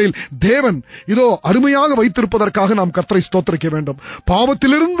 வசனங்களில் தேவன் இதோ அருமையாக வைத்திருப்பதற்காக நாம் கர்த்தரை ஸ்தோத்திரிக்க வேண்டும்.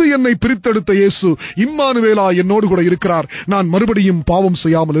 பாவத்திலிருந்து என்னை பிரித்தெடுத்த இயேசு இம்மானுவேலா என்னோடு கூட இருக்கிறார், நான் மறுபடியும் பாவம்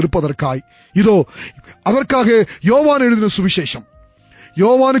செய்யாமல் இருப்பதற்காய். இதோ அதற்காக யோவானுக்கு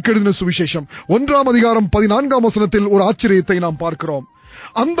எழுதின சுவிசேஷம் 1ஆம் அதிகாரம் 14ஆம் வசனத்தில் ஒரு ஆச்சரியத்தை நாம் பார்க்கிறோம்.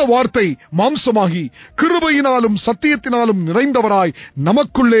 அந்த வார்த்தை மாம்சமாகி கிருபையினாலும் சத்தியத்தினாலும் நிறைந்தவராய்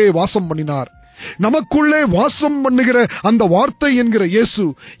நமக்குள்ளே வாசம் பண்ணினார். நமக்குள்ளே வாசம் பண்ணுகிற அந்த வார்த்தை என்கிற இயேசு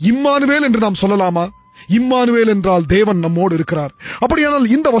இம்மானுவேல் என்று நாம் சொல்லலாமா? இம்மானுவேல் என்றால் தேவன் நம்மோடு இருக்கிறார். அப்படியானால்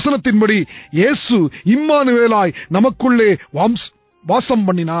இந்த வசனத்தின்படி இயேசு இம்மானுவேலாய் நமக்குள்ளே வாசம்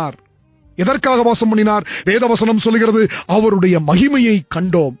பண்ணினார். எதற்காக வாசம் பண்ணினார்? வேதவசனம் சொல்லுகிறது, அவருடைய மகிமையை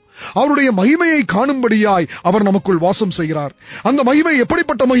கண்டோம். அவருடைய மகிமையை காணும்படியாய் அவர் நமக்குள் வாசம் செய்கிறார். அந்த மகிமை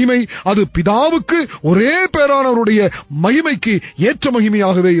எப்படிப்பட்ட மகிமை? அது பிதாவுக்கு ஒரே பேரானவருடைய மகிமைக்கு ஏற்ற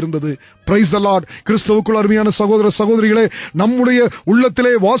மகிமையாகவே இருந்தது. Praise the Lord. கிறிஸ்துவுக்குள் அருமையான சகோதர சகோதரிகளே, நம்முடைய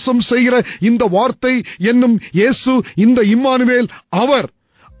உள்ளத்திலே வாசம் செய்கிற இந்த வார்த்தை என்னும் இயேசு, இந்த இம்மானுவேல், அவர்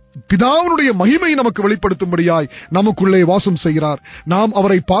பிதாவினுடைய மகிமை நமக்கு வெளிப்படுத்தும்படியாய் நமக்குள்ளே வாசம் செய்கிறார். நாம்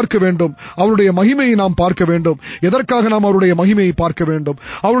அவரை பார்க்க வேண்டும். அவருடைய மகிமையை நாம் பார்க்க வேண்டும். எதற்காக நாம் அவருடைய மகிமையை பார்க்க வேண்டும்?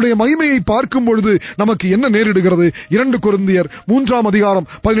 அவருடைய மகிமையை பார்க்கும் பொழுது நமக்கு என்ன நேரிடுகிறது? 2 கொரிந்தியர்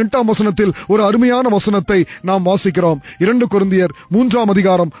 3:18 ஒரு அருமையான வசனத்தை நாம் வாசிக்கிறோம். 2 கொரிந்தியர்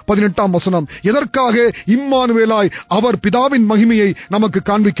 3:18 எதற்காக இம்மானுவேலாய் அவர் பிதாவின் மகிமையை நமக்கு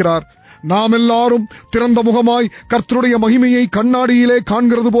காண்பிக்கிறார்? நாம் எல்லாரும் திறந்த முகமாய் கர்த்தருடைய மகிமையை கண்ணாடியிலே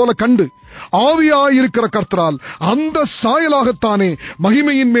காண்கிறது போல கண்டு ஆவியாயிருக்கிற கர்த்தரால் அந்த சாயலாகத்தானே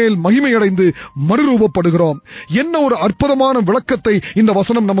மகிமையின் மேல் மகிமையடைந்து மறுரூபப்படுகிறோம். என்ன ஒரு அற்புதமான விளக்கத்தை இந்த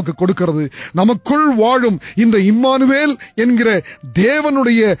வசனம் நமக்கு கொடுக்கிறது. நமக்குள் வாழும் இந்த இம்மானுவேல் என்கிற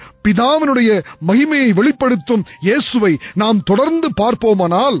தேவனுடைய பிதாவினுடைய மகிமையை வெளிப்படுத்தும் இயேசுவை நாம் தொடர்ந்து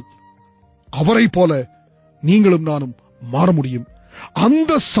பார்ப்போமானால் அவரை போல நீங்களும் நானும் மாற முடியும்.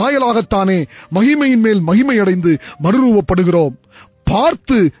 அந்த சாயலாகத்தானே மகிமையின் மேல் மகிமையடைந்து மறுரூபப்படுகிறோம்.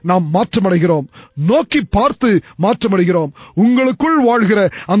 பார்த்து நாம் மாற்றமடைகிறோம். நோக்கி பார்த்து மாற்றமடைகிறோம். உங்களுக்குள் வாழ்கிற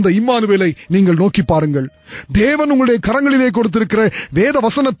அந்த இம்மானுவேலை நீங்கள் நோக்கி பாருங்கள். தேவன் உங்களுடைய கரங்களிலே கொடுத்திருக்கிற வேத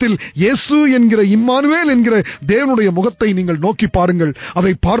வசனத்தில் இயேசு என்கிற இம்மானுவேல் என்கிற தேவனுடைய முகத்தை நீங்கள் நோக்கி பாருங்கள்.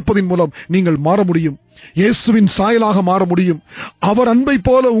 அதை பார்ப்பதின் மூலம் நீங்கள் மாற முடியும். இயேசுவின் சாயலாக மாற முடியும். அவர் அன்பை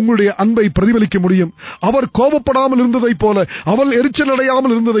போல உங்களுடைய அன்பை பிரதிபலிக்க முடியும். அவர் கோபப்படாமல் இருந்ததைப் போல, அவர் எரிச்சல்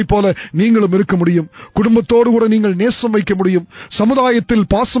அடையாமல் இருந்ததைப் போல நீங்களும் இருக்க முடியும். குடும்பத்தோடு கூட நீங்கள் நேசம் வைக்க முடியும். சமுதாயத்தில்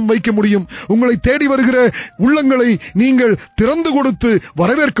பாசம் வைக்க முடியும். உங்களை தேடி வருகிற உள்ளங்களை நீங்கள் திறந்து கொடுத்து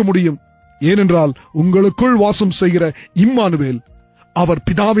வரவேற்க முடியும். ஏனென்றால் உங்களுக்குள் வாசம் செய்கிற இம்மானுவேல் அவர்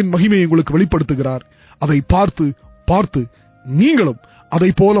பிதாவின் மகிமையை உங்களுக்கு வெளிப்படுத்துகிறார். அதை பார்த்து பார்த்து நீங்களும் அதை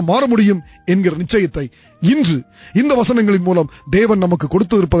போல மாற முடியும் என்கிற நிச்சயத்தை இன்று இந்த வசனங்களின் மூலம் தேவன் நமக்கு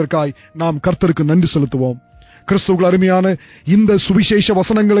கொடுத்திருப்பதற்காய் நாம் கர்த்தருக்கு நன்றி செலுத்துவோம். கிறிஸ்துவுக்குள் அருமையான இந்த சுவிசேஷ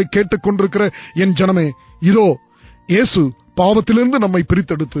வசனங்களை கேட்டுக்கொண்டிருக்கிற என் ஜனமே, இதோ இயேசு பாவத்திலிருந்து நம்மை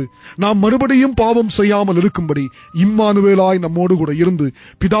பிரித்தெடுத்து நாம் மறுபடியும் பாவம் செய்யாமல் இருக்கும்படி இம்மானுவேலாய் நம்மோடு கூட இருந்து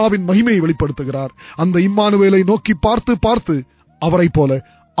பிதாவின் மகிமையை வெளிப்படுத்துகிறார். அந்த இம்மானுவேலை நோக்கி பார்த்து பார்த்து அவரை போல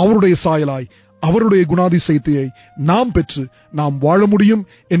அவருடைய சாயலாய் அவருடைய குணாதிசயத்தை நாம் பெற்று நாம் வாழ முடியும்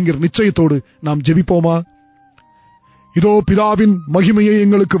என்கிற நிச்சயத்தோடு நாம் ஜெபிப்போமா? இதோ பிதாவின் மகிமையை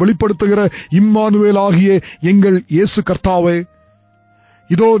எங்களுக்கு வெளிப்படுத்துகிற இம்மானுவேல் ஆகிய எங்கள் இயேசு கர்த்தாவே,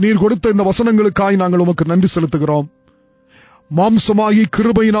 இதோ நீர் கொடுத்த இந்த வசனங்களுக்காய் நாங்கள் உமக்கு நன்றி செலுத்துகிறோம். மாம்சமாகி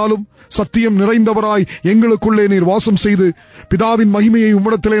கிருபையினாலும் சத்தியம் நிறைந்தவராய் எங்களுக்குள்ளே நீர் வாசம் செய்து பிதாவின் மகிமையை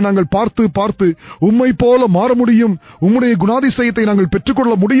உம்மிடத்திலே நாங்கள் பார்த்து பார்த்து உம்மை போல மாற முடியும், உம்முடைய குணாதிசயத்தை நாங்கள்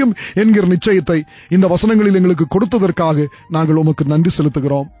பெற்றுக்கொள்ள முடியும் என்கிற நிச்சயத்தை இந்த வசனங்களில் எங்களுக்கு கொடுத்ததற்காக நாங்கள் உமக்கு நன்றி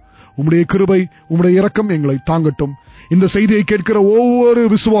செலுத்துகிறோம். உம்முடைய கிருபை, உம்முடைய இரக்கம் எங்களை தாங்கட்டும். இந்த செய்தியை கேட்கிற ஒவ்வொரு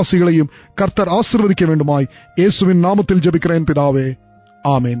விசுவாசிகளையும் கர்த்தர் ஆசீர்வதிக்க வேண்டுமாய் இயேசுவின் நாமத்தில் ஜெபிக்கிறேன் பிதாவே,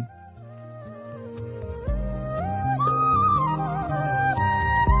 ஆமென்.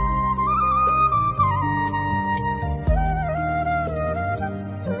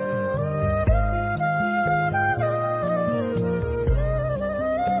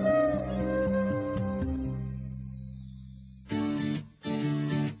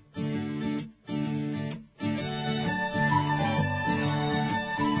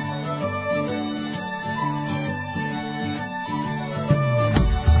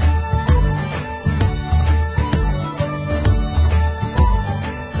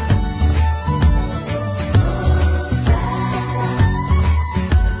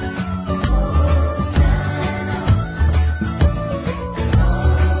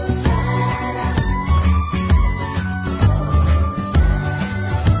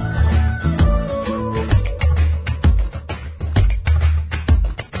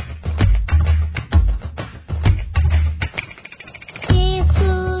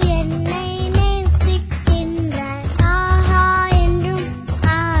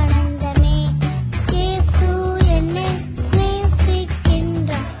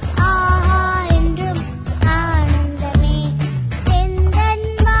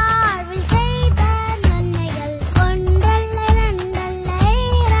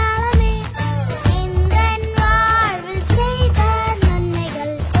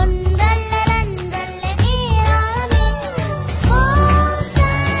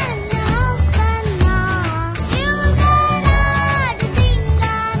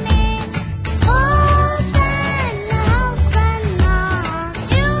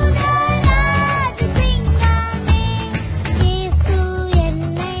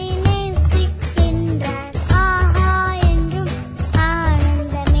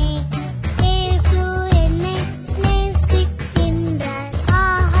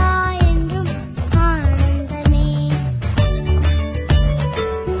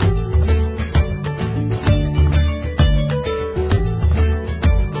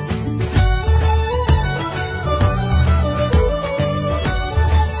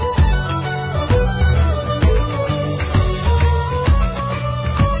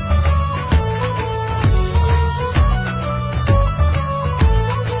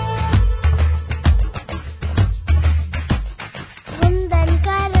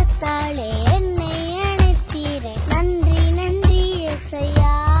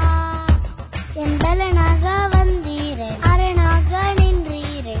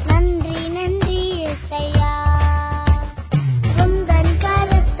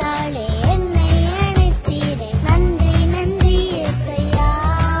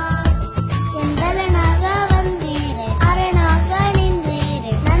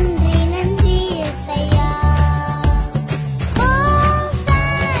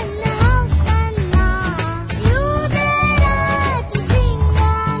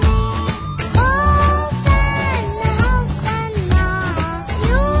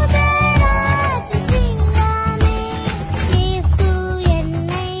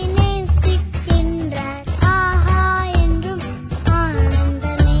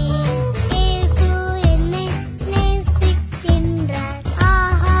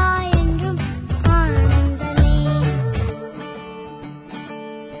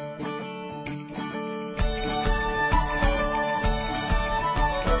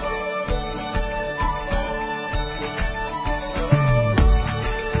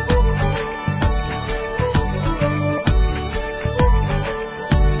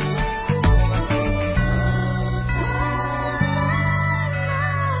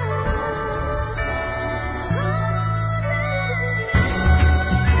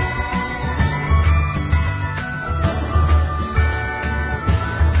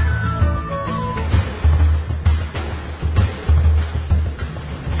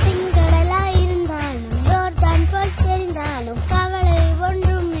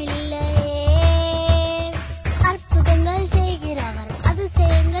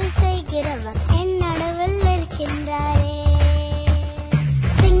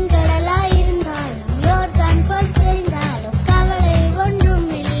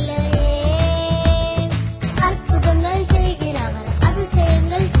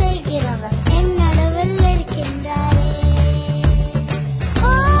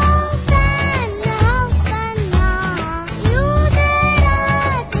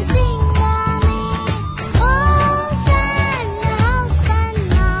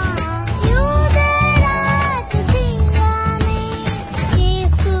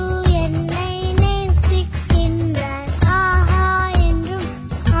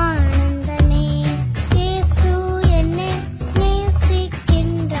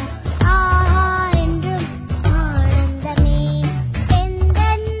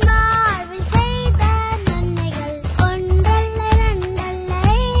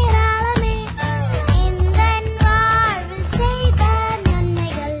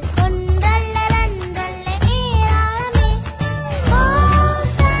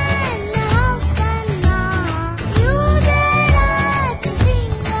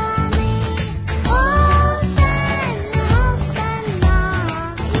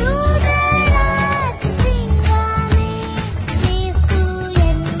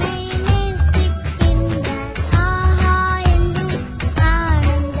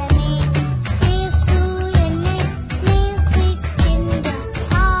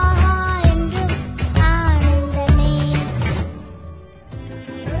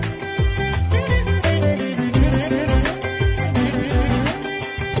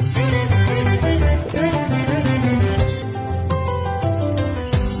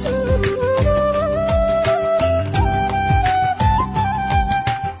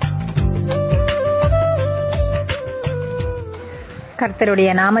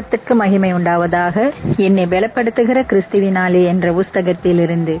 கர்த்தருடைய நாமத்துக்கு மகிமை உண்டாவதாக. என்னை பலப்படுத்துகிற கிறிஸ்துவினாலே என்ற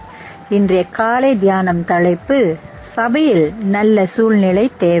புஸ்தகத்திலிருந்து இன்றைய காலை தியானம் தலைப்பு, சபையில் நல்ல சூழ்நிலை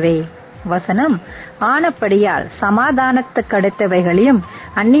தேவை. வசனம், ஆனப்படியால் சமாதானத்துக்கு அடுத்தவைகளையும்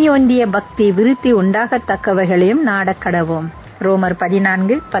அந்நியோந்திய பக்தி விருத்தி உண்டாகத்தக்கவைகளையும் நாடக்கடவோம். ரோமர்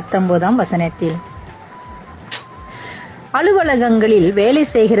 14:19 வசனத்தில். அலுவலகங்களில் வேலை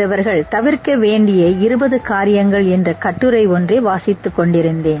செய்கிறவர்கள் தவிர்க்க வேண்டிய 20 காரியங்கள் என்ற கட்டுரை ஒன்றை வாசித்துக்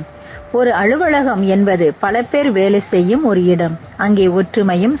கொண்டிருந்தேன். ஒரு அலுவலகம் என்பது பல பேர் வேலை செய்யும் ஒரு இடம். அங்கே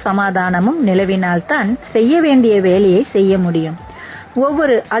ஒற்றுமையும் சமாதானமும் நிலவினால்தான் செய்ய வேண்டிய வேலையை செய்ய முடியும்.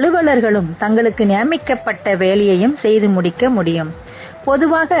 ஒவ்வொரு அலுவலர்களும் தங்களுக்கு நியமிக்கப்பட்ட வேலையையும் செய்து முடிக்க முடியும்.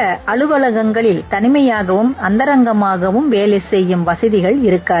 பொதுவாக அலுவலகங்களில் தனிமையாகவும் அந்தரங்கமாகவும் வேலை செய்யும் வசதிகள்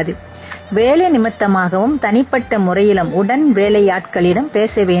இருக்காது. வேலை நிமித்தமாகவும் தனிப்பட்ட முறையிலும் உடன் வேலையாட்களிடம்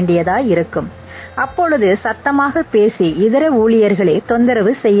பேச வேண்டியதாய் இருக்கும். அப்பொழுது சத்தமாக பேசி இதர ஊழியர்களை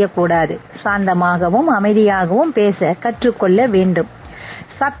தொந்தரவு செய்யக்கூடாது. சாந்தமாகவும் அமைதியாகவும் பேச கற்றுக்கொள்ள வேண்டும்.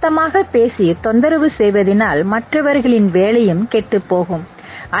 சத்தமாக பேசி தொந்தரவு செய்வதனால் மற்றவர்களின் வேலையும் கெட்டுப் போகும்.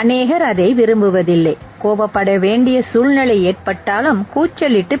 அநேகர் அதை விரும்புவதில்லை. கோபப்பட வேண்டிய சூழ்நிலை ஏற்பட்டாலும்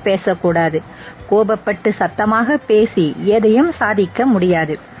கூச்சலிட்டு பேசக்கூடாது. கோபப்பட்டு சத்தமாக பேசி எதையும் சாதிக்க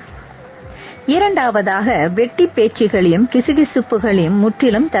முடியாது. இரண்டாவதாக, வெட்டி பேச்சுகளையும் கிசுகிசுப்புகளையும்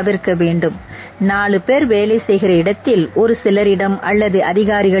முற்றிலும் தவிர்க்க வேண்டும். 4 பேர் வேலை செய்கிற இடத்தில் ஒரு சிலரிடம் அல்லது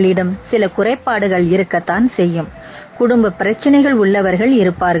அதிகாரிகளிடம் சில குறைபாடுகள் இருக்கத்தான் செய்யும். குடும்ப பிரச்சனைகள் உள்ளவர்கள்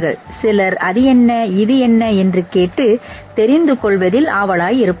இருப்பார்கள். சிலர் அது என்ன இது என்ன என்று கேட்டு தெரிந்து கொள்வதில்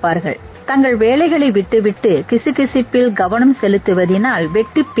ஆவலாய் இருப்பார்கள். தங்கள் வேலைகளை விட்டுவிட்டு கிசுகிசுப்பில் கவனம் செலுத்துவதனால்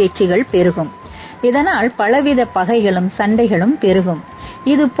வெட்டி பேச்சுகள் பெருகும். இதனால் பலவித பகைகளும் சண்டைகளும் பெருகும்.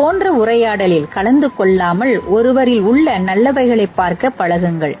 இது போன்ற உரையாடலில் கலந்து கொள்ளாமல் ஒருவரில் உள்ள நல்லவைகளை பார்க்க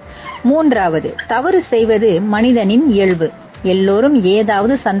பழகுங்கள். மூன்றாவது, தவறு செய்வது மனிதனின் இயல்பு. எல்லோரும்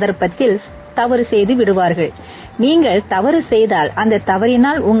ஏதாவது சந்தர்ப்பத்தில் தவறு செய்து விடுவார்கள். நீங்கள் தவறு செய்தால் அந்த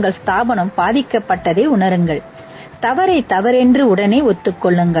தவறினால் உங்கள் ஸ்தாபனம் பாதிக்கப்பட்டதை உணருங்கள். தவறை தவறென்று உடனே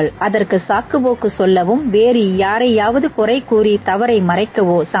ஒத்துக்கொள்ளுங்கள். அதற்கு சாக்குபோக்கு சொல்லவும் வேறு யாரையாவது குறை கூறி தவறை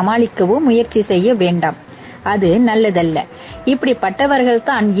மறைக்கவோ சமாளிக்கவோ முயற்சி செய்ய வேண்டாம். அது நல்லதல்ல.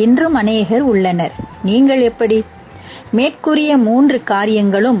 இப்படிப்பட்டவர்கள்தான் இன்றும் அநேகர் உள்ளனர். நீங்கள் எப்படி? மேற்கூறிய 3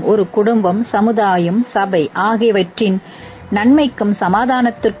 காரியங்களும் ஒரு குடும்பம், சமுதாயம், சபை ஆகியவற்றின் நன்மைக்கும்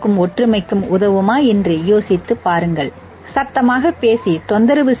சமாதானத்திற்கும் ஒற்றுமைக்கும் உதவுமா என்று யோசித்து பாருங்கள். சத்தமாக பேசி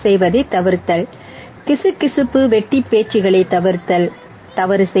தொந்தரவு செய்வதை தவிர்த்தல், கிசுகிசுப்பு வெட்டி பேச்சுகளை தவிர்த்தல்,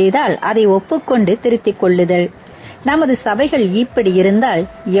 தவறு செய்தால் அதை ஒப்புக்கொண்டு திருத்திக் கொள்ளுதல். நமது சபைகள் இப்படி இருந்தால்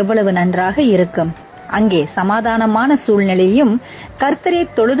எவ்வளவு நன்றாக இருக்கும். அங்கே சமாதானமான சூழ்நிலையும் கர்த்தரை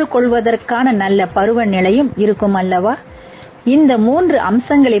தொழுது கொள்வதற்கான நல்ல பருவ நிலையும் இருக்கும் அல்லவா? இந்த 3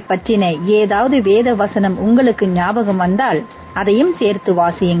 அம்சங்களை பற்றின ஏதாவது வேத வசனம் உங்களுக்கு ஞாபகம் வந்தால் அதையும் சேர்த்து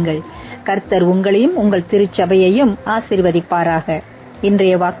வாசியுங்கள். கர்த்தர் உங்களையும் உங்கள் திருச்சபையையும் ஆசீர்வதிப்பாராக.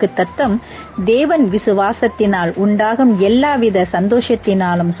 இன்றைய வாக்குத்தத்தம், தேவன் விசுவாசத்தினால் உண்டாகும் எல்லாவித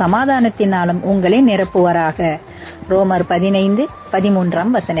சந்தோஷத்தினாலும் சமாதானத்தினாலும் உங்களை நிரப்புவாராக. ரோமர்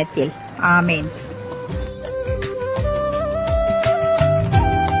 15:13 வசனத்தில். ஆமேன்.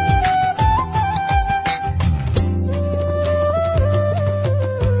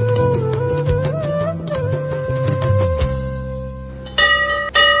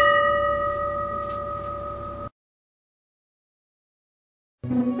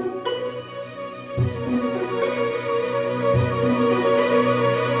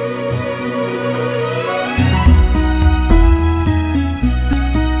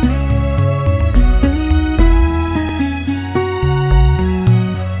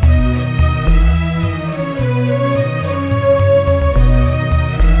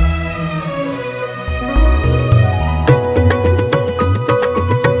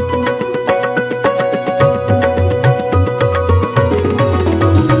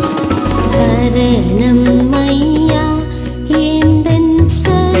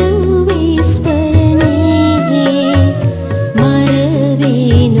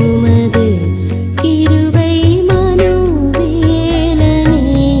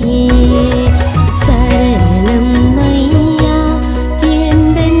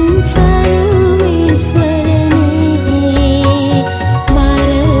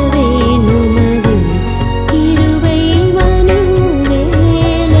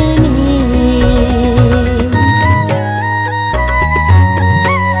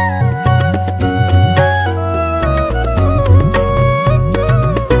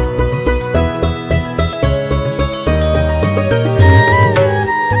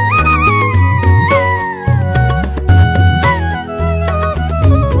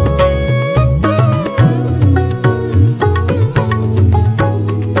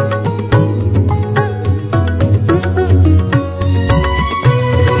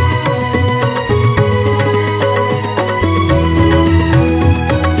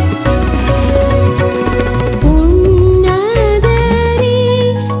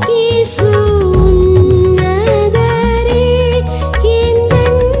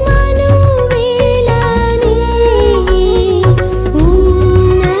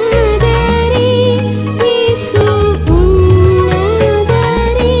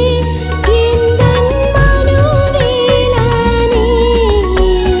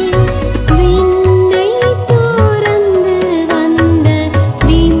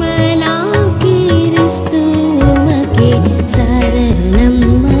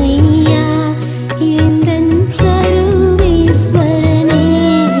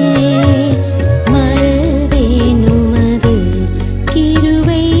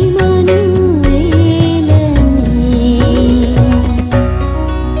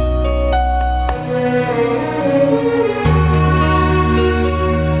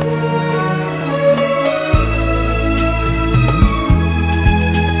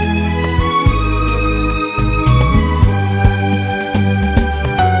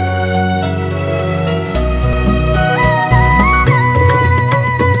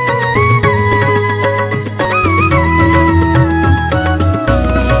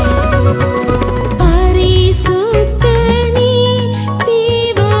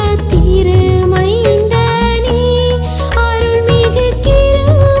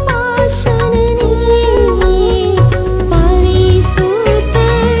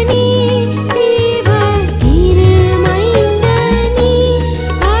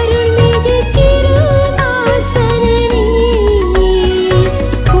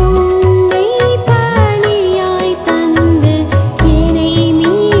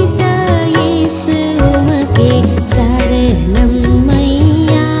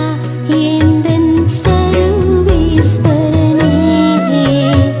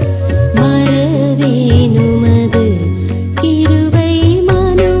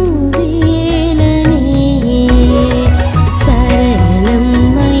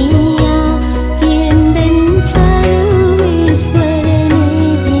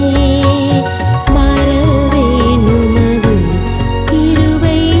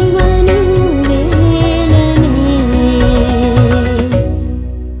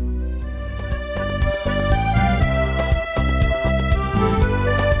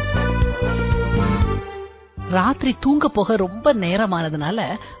 ராத்திரி தூங்க போக ரொம்ப நேரமானதுனால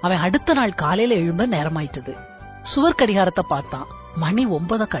அவன் அடுத்த நாள் காலையில எழும்ப நேரமாயிட்டது. சுவர் கடிகாரத்தை பார்த்தான். மணி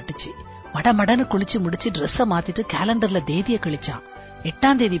 9 காட்டுச்சு. மடமடன்னு குளிச்சு முடிச்சு ட்ரெஸ்ஸ மாத்திட்டு கேலண்டர்ல தேதிய கழிச்சான்.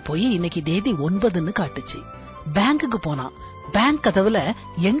 8ஆம் தேதி போய் இன்னைக்கு தேதி 9ன்னு காட்டுச்சு. பேங்குக்கு போனான். பேங்க் கதவுல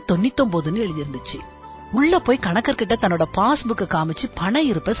எண் 99ன்னு எழுதி இருந்துச்சு. உள்ள போய் கணக்கர்கிட்ட தன்னோட பாஸ்புக்க காமிச்சு பண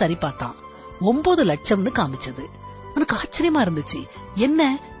இருப்ப சரி பார்த்தான். 9 லட்சம்னு காமிச்சது. உனக்கு ஆச்சரியமா இருந்துச்சு. என்ன,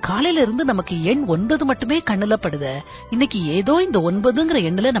 காலையில இருந்து நமக்கு எண் 9 மட்டுமே கண்ணுல படுத, இன்னைக்கு ஏதோ இந்த 9ங்கிற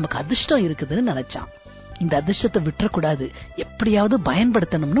எண்ணுல நமக்கு அதிர்ஷ்டம் இருக்குதுன்னு நினைச்சான். இந்த அதிர்ஷ்டத்தை விட்டுறக்கூடாது, எப்படியாவது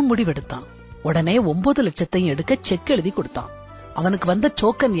பயன்படுத்தணும்னு முடிவெடுத்தான். உடனே 9 லட்சத்தையும் எடுக்க செக் எழுதி கொடுத்தான். அவனுக்கு வந்த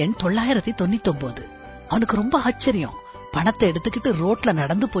டோக்கன் எண் 999. அவனுக்கு ரொம்ப ஆச்சரியம். பணத்தை எடுத்துக்கிட்டு ரோட்ல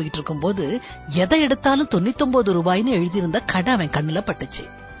நடந்து போயிட்டு இருக்கும் போது எதை எடுத்தாலும் 99 ரூபாய்னு எழுதியிருந்த கடை அவன் கண்ணுல பட்டுச்சு.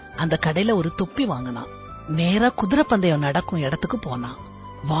 அந்த கடையில ஒரு தொப்பி வாங்கினான். நேரா குதிரை பந்தயம் நடக்கும் இடத்துக்கு போனான்.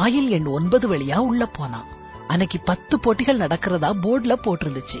 வாயில் எண் 9 வழியா உள்ள போனான். அன்னைக்கு 10 போட்டிகள் நடக்கிறதா போர்டுல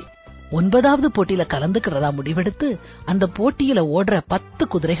போட்டிருந்துச்சு. 9வது போட்டியில கலந்துக்கிறதா முடிவெடுத்து அந்த போட்டியில ஓடுற 10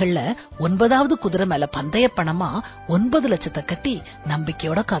 குதிரைகள்ல 9வது குதிரை மேல பந்தய பணமா 9 லட்சத்தை கட்டி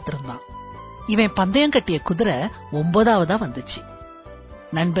நம்பிக்கையோட காத்திருந்தான். இவன் பந்தயம் கட்டிய குதிரை 9வதா வந்துச்சு.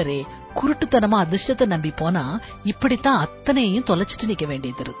 நண்பரே, குருட்டுத்தனமா அதிர்ஷ்டத்தை நம்பி போனா இப்படித்தான் அத்தனையும் தொலைச்சிட்டு நிக்க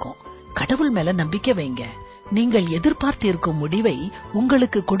வேண்டியது இருக்கும். கடவுள் மேல நம்பிக்கை வைங்க. நீங்கள் எதிர்பார்த்திருக்கும் முடிவை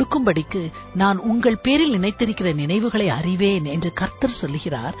உங்களுக்கு கொடுக்கும்படிக்கு நான் உங்கள் பேரில் நினைத்திருக்கிற நினைவுகளை அறிவேன் என்று கர்த்தர்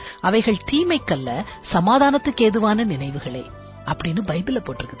சொல்லுகிறார். அவைகள் தீமைக்கல்ல, சமாதானத்துக்கு ஏதுவான நினைவுகளே அப்படின்னு பைபிள்ல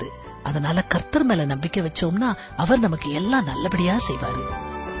போட்டிருக்குது. அதனால கர்த்தர் மேல நம்பிக்கை வச்சோம்னா அவர் நமக்கு எல்லாம் நல்லபடியா செய்வாரு.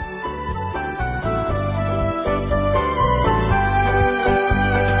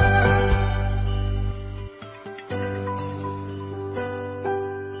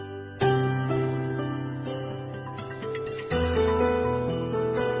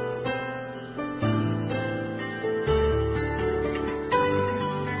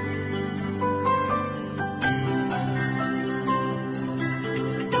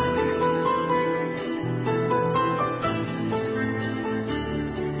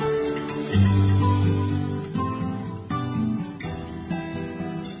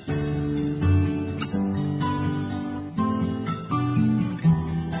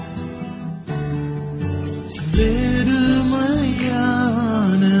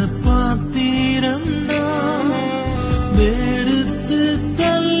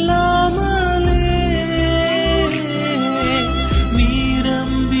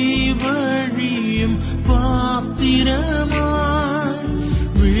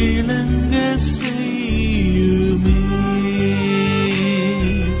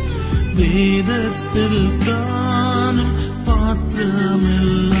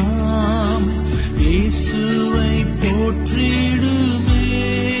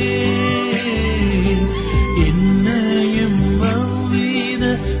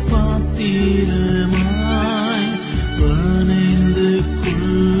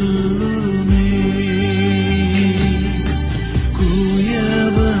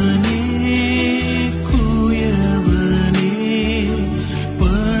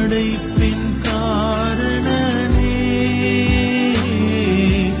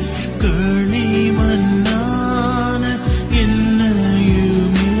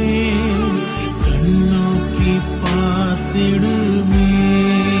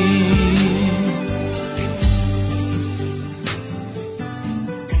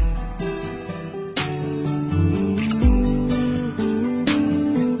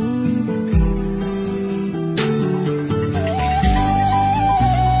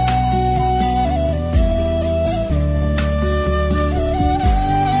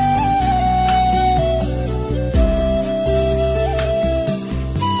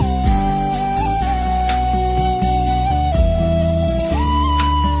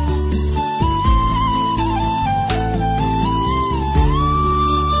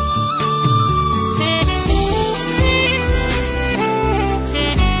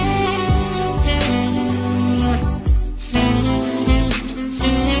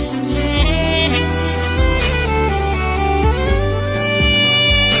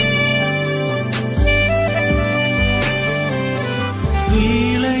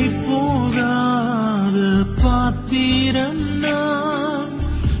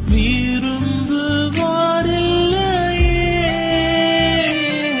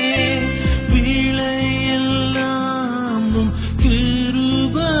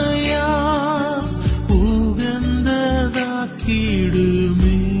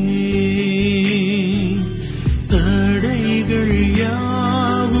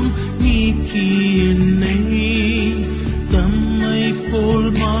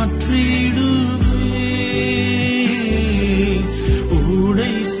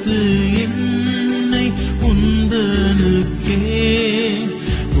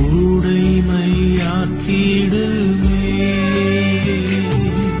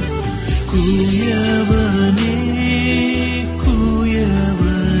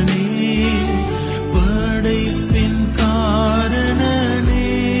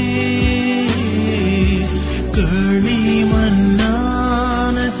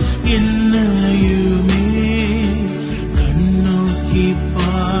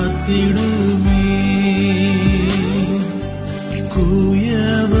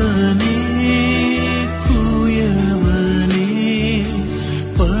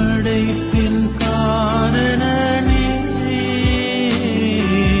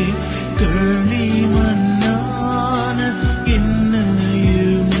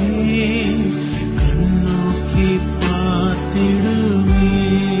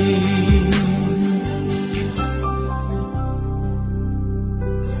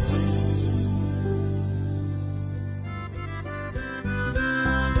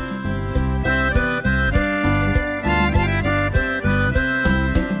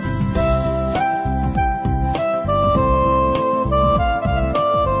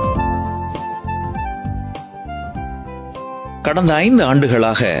 கடந்த 5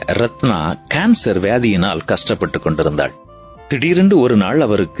 ஆண்டுகளாக ரத்னா கேன்சர் வியாதியினால் கஷ்டப்பட்டுக் கொண்டிருந்தாள். திடீரென்று ஒரு நாள்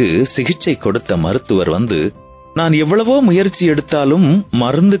அவருக்கு சிகிச்சை கொடுத்த மருத்துவர் வந்து, நான் எவ்வளவோ முயற்சி எடுத்தாலும்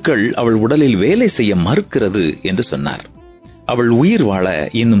மருந்துகள் அவள் உடலில் வேலை செய்ய மறுக்கிறது என்று சொன்னார். அவள் உயிர் வாழ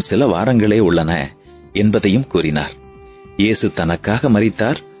இன்னும் சில வாரங்களே உள்ளன என்பதையும் கூறினார். இயேசு தனக்காக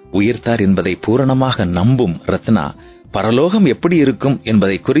மரித்தார், உயிர்த்தார் என்பதை பூரணமாக நம்பும் ரத்னா பரலோகம் எப்படி இருக்கும்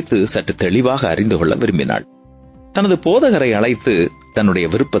என்பதை குறித்து சற்று தெளிவாக அறிந்து கொள்ள விரும்பினாள். தனது போதகரை அழைத்து தன்னுடைய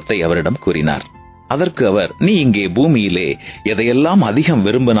விருப்பத்தை அவரிடம் கூறினார். அதற்கு அவர், நீ இங்கே பூமியிலே எதையெல்லாம் அதிகம்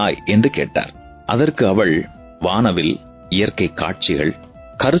விரும்பினாய் என்று கேட்டார். அதற்கு அவள், வானவில், இயற்கை காட்சிகள்,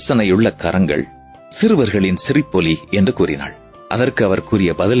 கருசனையுள்ள கரங்கள், சிறுவர்களின் சிரிப்பொலி என்று கூறினாள். அதற்கு அவர்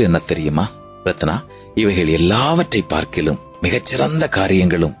கூறிய பதில் என்ன தெரியுமா? ரத்னா, இவைகள் எல்லாவற்றை பார்க்கிலும் மிகச்சிறந்த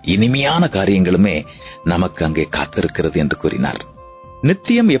காரியங்களும் இனிமையான காரியங்களுமே நமக்கு அங்கே காத்திருக்கிறது என்று கூறினார்.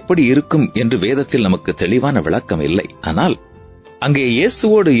 நித்தியம் எப்படி இருக்கும் என்று வேதத்தில் நமக்கு தெளிவான விளக்கம் இல்லை. ஆனால் அங்கே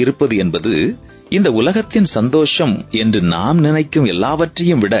இயேசுவோடு இருப்பது என்பது இந்த உலகத்தின் சந்தோஷம் என்று நாம் நினைக்கும்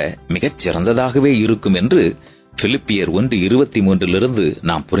எல்லாவற்றையும் விட மிகச் சிறந்ததாகவே இருக்கும் என்று பிலிப்பியர் 1:23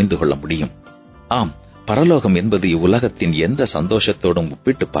 நாம் புரிந்து கொள்ள முடியும். ஆம், பரலோகம் என்பது இவ்வுலகத்தின் எந்த சந்தோஷத்தோடும்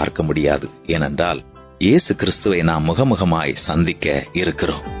ஒப்பிட்டு பார்க்க முடியாது. ஏனென்றால் இயேசு கிறிஸ்துவை நாம் முகமுகமாய் சந்திக்க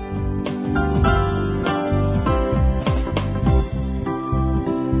இருக்கிறோம்.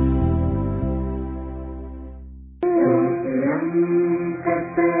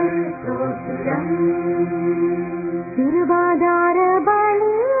 திருவாதார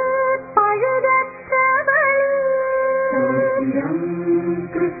பலி, பழுதற்ற பலி,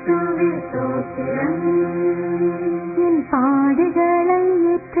 கிறிஸ்துவே ஸ்தோத்திரம். என் பாடுகளை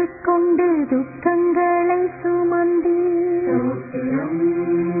ஏற்றுக்கொண்டு துக்கங்களை சுமந்தி,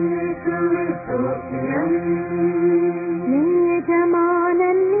 என்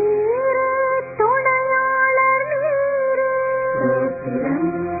எஜமானன் நீரே, துணையாளர் நீரே,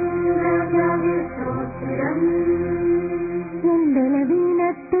 என்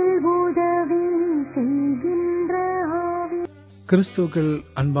பலவீனத்தில் உதவி செய்கின்ற ஆவி. கிறிஸ்துவுக்குள்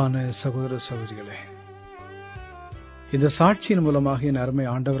அன்பான சகோதர சகோதரிகளே, இந்த சாட்சியின் மூலமாக என் அருமை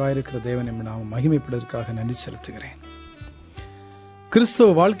ஆண்டவராயிருக்கிற தேவனை நாம் மகிமைப்படுவதற்காக நன்றி செலுத்துகிறேன்.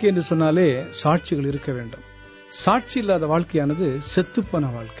 கிறிஸ்தவ வாழ்க்கை என்று சொன்னாலே சாட்சிகள் இருக்க வேண்டும். சாட்சி இல்லாத வாழ்க்கையானது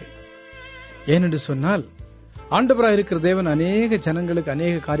செத்துப்போன வாழ்க்கை. ஏனென்று சொன்னால் ஆண்டவராயிருக்கிற தேவன் அநேக ஜனங்களுக்கு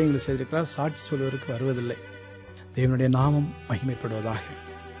அநேக காரியங்களை செய்திருக்கிறார். சாட்சி சொல்வதற்கு வருவதில்லை. தேவனுடைய நாமம் மகிமைப்படுவதாக.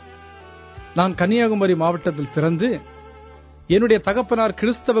 நான் கன்னியாகுமரி மாவட்டத்தில் பிறந்து என்னுடைய தகப்பனார்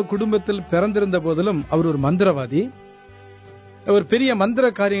கிறிஸ்தவ குடும்பத்தில் பிறந்திருந்த போதிலும் அவர் ஒரு மந்திரவாதி. ஒரு பெரிய மந்திர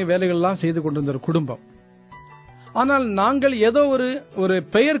காரிய வேலைகள் எல்லாம் செய்து கொண்டிருந்த ஒரு குடும்பம். ஆனால் நாங்கள் ஏதோ ஒரு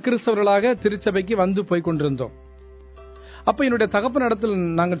பெயர் கிறிஸ்தவர்களாக திருச்சபைக்கு வந்து போய் கொண்டிருந்தோம். அப்ப என்னுடைய தகப்பன் இடத்தில்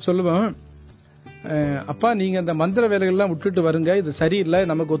நாங்கள் சொல்லுவோம், அப்பா நீங்க அந்த மந்திர வேலைகள் எல்லாம் விட்டுட்டு வருங்க, இது சரியில்லை,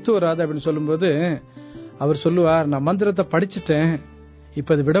 நமக்கு ஒத்து வராது அப்படின்னு சொல்லும்போது அவர் சொல்லுவார், நான் மந்திரத்தை படிச்சுட்டேன், இப்ப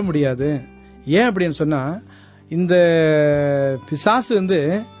அது விட முடியாது. ஏன் அப்படின்னு சொன்னா, இந்த பிசாசு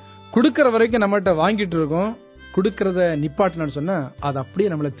கொடுக்கிற வரைக்கும் நம்மகிட்ட வாங்கிட்டு இருக்கோம், கொடுக்கறத நிப்பாட்டினு சொன்னா அது அப்படியே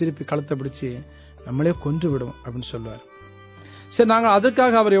நம்மளை திருப்பி களத்தை பிடிச்சு நம்மளே கொன்று விடும் அப்படின்னு சொல்லுவார். சரி, நாங்கள்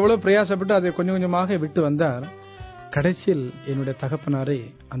அதற்காக அவர் எவ்வளவு பிரயாசப்பட்டு அதை கொஞ்சம் கொஞ்சமாக விட்டு வந்தார். கடைசியில் என்னுடைய தகப்பனாரை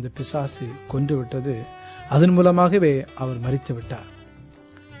அந்த பிசாசு கொன்று விட்டது. அதன் மூலமாகவே அவர் மரித்து விட்டார்.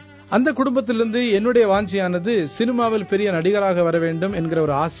 அந்த குடும்பத்திலிருந்து என்னுடைய வாஞ்சியானது சினிமாவில் பெரிய நடிகராக வர வேண்டும் என்கிற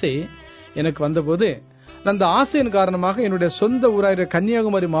ஒரு ஆசை எனக்கு வந்தபோது, அந்த ஆசையின் காரணமாக என்னுடைய சொந்த ஊராகிற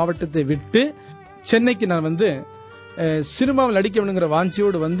கன்னியாகுமரி மாவட்டத்தை விட்டு சென்னைக்கு நான் சினிமாவில் நடிக்க வேண்டுங்கிற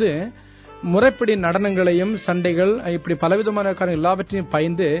வாஞ்சியோடு முறைப்படி நடனங்களையும் சண்டைகள் இப்படி பலவிதமான காரணங்கள் எல்லாவற்றையும்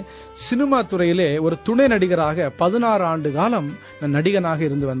பயந்து சினிமா துறையிலே ஒரு துணை நடிகராக 16 ஆண்டு காலம் நான் நடிகனாக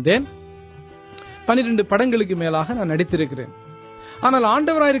இருந்து வந்தேன். 12 படங்களுக்கு மேலாக நான் நடித்திருக்கிறேன். ஆனால்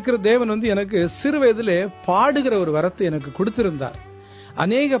ஆண்டவராயிருக்கிற தேவன் எனக்கு சிறு வயதிலே பாடுகிற ஒரு வரத்தை எனக்கு கொடுத்திருந்தார்.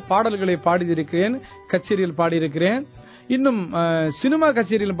 அநேக பாடல்களை பாடியிருக்கிறேன், கச்சேரியில் பாடியிருக்கிறேன். இன்னும் சினிமா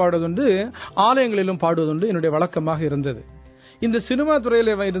கச்சேரியிலும் பாடுவதுண்டு, ஆலயங்களிலும் பாடுவதுண்டு என்னுடைய வழக்கமாக இருந்தது. இந்த சினிமா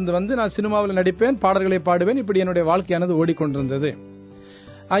துறையில இருந்து நான் சினிமாவில் நடிப்பேன், பாடல்களை பாடுவேன். இப்படி என்னுடைய வாழ்க்கையானது ஓடிக்கொண்டிருந்தது.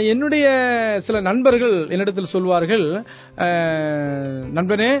 என்னுடைய சில நண்பர்கள் என்னிடத்தில் சொல்வார்கள்,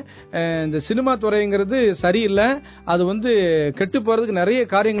 நண்பனே இந்த சினிமா துறைங்கிறது சரியில்லை, அது கெட்டு போறதுக்கு நிறைய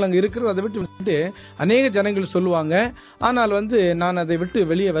காரியங்கள் அங்க இருக்கிறது, அதை விட்டு அநேக ஜனங்கள் சொல்லுவாங்க. ஆனால் நான் அதை விட்டு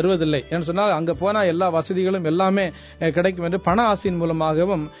வெளியே வருவதில்லை. ஏன்னு சொன்னால் அங்க போனா எல்லா வசதிகளும் எல்லாமே கிடைக்கும் என்று பண ஆசையின்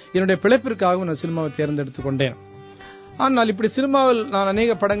மூலமாகவும் என்னுடைய பிழைப்பிற்காகவும் நான் சினிமாவை தேர்ந்தெடுத்துக் கொண்டேன். ஆனால் இப்படி சினிமாவில் நான்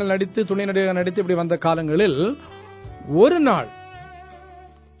அநேக படங்கள் நடித்து துணை நடிகர் நடித்து இப்படி வந்த காலங்களில் ஒரு நாள்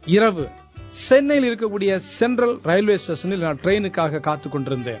இரவு சென்னையில் இருக்கக்கூடிய சென்ட்ரல் ரயில்வே ஸ்டேஷனில் நான் ட்ரெயினுக்காக காத்துக்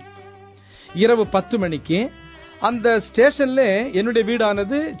கொண்டிருந்தேன். இரவு 10 மணிக்கு அந்த ஸ்டேஷன்ல என்னுடைய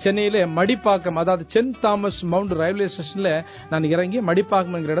வீடானது சென்னையில மடிப்பாக்கம், அதாவது சென்ட் தாமஸ் மவுண்ட் ரயில்வே ஸ்டேஷன்ல நான் இறங்கி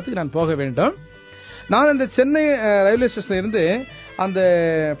மடிப்பாக்கம் என்கிற இடத்துக்கு நான் போக வேண்டும். நான் அந்த சென்னை ரயில்வே ஸ்டேஷன்ல இருந்து அந்த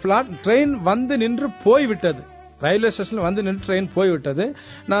ட்ரெயின் வந்து நின்று போய்விட்டது. ரயில்வே ஸ்டேஷன்ல வந்து நின்று ட்ரெயின் போய்விட்டது.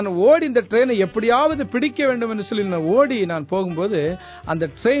 நான் ஓடி இந்த ட்ரெயினை எப்படியாவது பிடிக்க வேண்டும் என்று சொல்லி நான் போகும்போது அந்த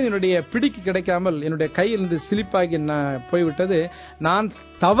ட்ரெயினுடைய பிடிக்க கிடைக்காமல் என்னுடைய கையிலிருந்து சிலிப்பாகி போய்விட்டது. நான்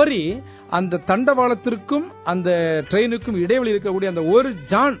தவறி அந்த தண்டவாளத்திற்கும் அந்த ட்ரெயினுக்கும் இடைவெளி இருக்கக்கூடிய அந்த ஒரு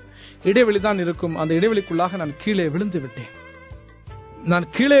ஜான் இடைவெளி தான் இருக்கும். அந்த இடைவெளிக்குள்ளாக நான் கீழே விழுந்து விட்டேன். நான்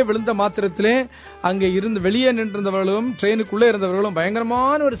கீழே விழுந்த மாத்திரத்திலே அங்கே இருந்து வெளியே நின்றிருந்தவர்களும் ட்ரெயினுக்குள்ளே இருந்தவர்களும்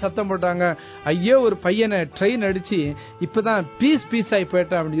பயங்கரமான ஒரு சத்தம் போட்டாங்க. ஐயோ, ஒரு பையனை ட்ரெயின் அடிச்சு இப்பதான் பீஸ் ஆகி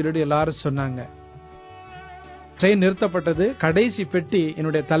போயிட்டேன் அப்படின்னு சொல்லிட்டு எல்லாரும் சொன்னாங்க. ட்ரெயின் நிறுத்தப்பட்டது. கடைசி பெட்டி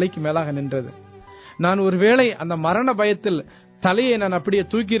என்னுடைய தலைக்கு மேலாக நின்றது. நான் ஒருவேளை அந்த மரண பயத்தில் தலையை நான் அப்படியே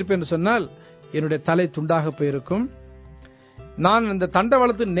தூக்கி இருப்பேன் சொன்னால் என்னுடைய தலை துண்டாக போயிருக்கும். நான் அந்த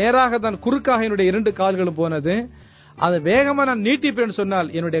தண்டவாளத்துக்கு நேராக தான் குறுக்காக என்னுடைய 2 கால்களும் போனது. அதை வேகமா நான் நீட்டிப்பேன்னு சொன்னால்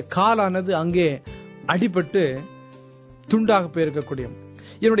என்னுடைய காலானது அங்கே அடிபட்டு துண்டாக போயிருக்கக்கூடிய.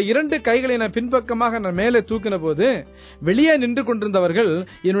 என்னுடைய 2 கைகளை நான் பின்பக்கமாக நான் மேலே தூக்கின போது வெளியே நின்று கொண்டிருந்தவர்கள்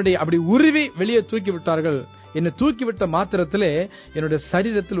என்னுடைய அப்படி உருவி வெளியே தூக்கி விட்டார்கள். என்னை தூக்கிவிட்ட மாத்திரத்திலே என்னுடைய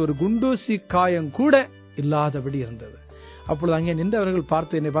சரீரத்தில் ஒரு குண்டூசி காயம் கூட இல்லாதபடி இருந்தது. அப்பொழுது அங்கே நின்றவர்கள்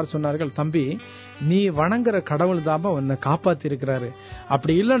என்னை பார்த்து சொன்னார்கள், தம்பி, நீ வணங்குற கடவுள் தான் உன்னை காப்பாத்தி இருக்கிறாரு.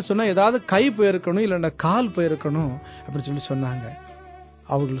 அப்படி இல்லைன்னு சொன்னா ஏதாவது கை போயிருக்கணும், இல்லைன்னா கால் போயிருக்கணும் அப்படின்னு சொல்லி சொன்னாங்க.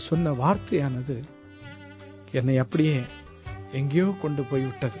 அவர்கள் சொன்ன வார்த்தையானது என்னை அப்படியே எங்கேயோ கொண்டு போய்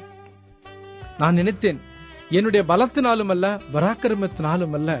விட்டது. நான் நினைத்தேன், என்னுடைய பலத்தினாலும் அல்ல,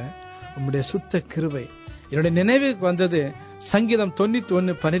 பராக்கிரமத்தினாலும் அல்ல, உம்முடைய சுத்த கிருபை. என்னுடைய நினைவுக்கு வந்தது சங்கீதம்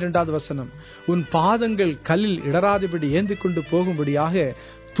 91:12 வசனம், உன் பாதங்கள் கல்லில் இடராதபடி ஏந்தி கொண்டு போகும்படியாக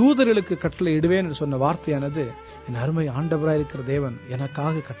தூதர்களுக்கு கட்டளை இடுவேன் என்று சொன்ன வார்த்தையானது என் அருமை ஆண்டவராயிருக்கிற தேவன்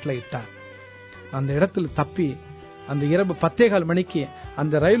எனக்காக கட்டளை இட்டார். அந்த இடத்தில் தப்பி அந்த இரவு 10:15 மணிக்கு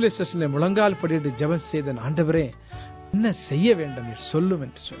அந்த ரயில்வே ஸ்டேஷன்ல முழங்கால் படிட்டு ஜெபம் செய்தேன். ஆண்டவரே, என்ன செய்ய வேண்டும் சொல்லும்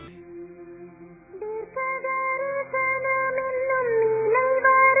என்று சொல்லி.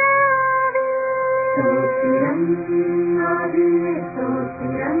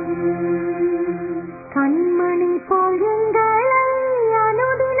 கண்மணி போல் எங்களை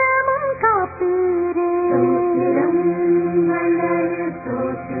அனுதினமும் காப்பீரே.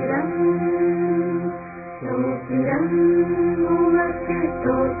 ஸ்தோத்திரம் ஸ்தோத்திரம் உமக்கு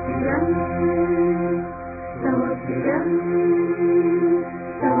ஸ்தோத்திரம் ஸ்தோத்திரம்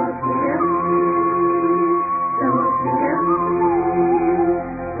ஸ்தோத்திரம் ஸ்தோத்திரம்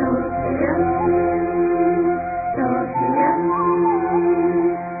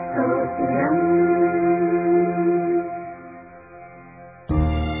ஸ்தோத்திரம்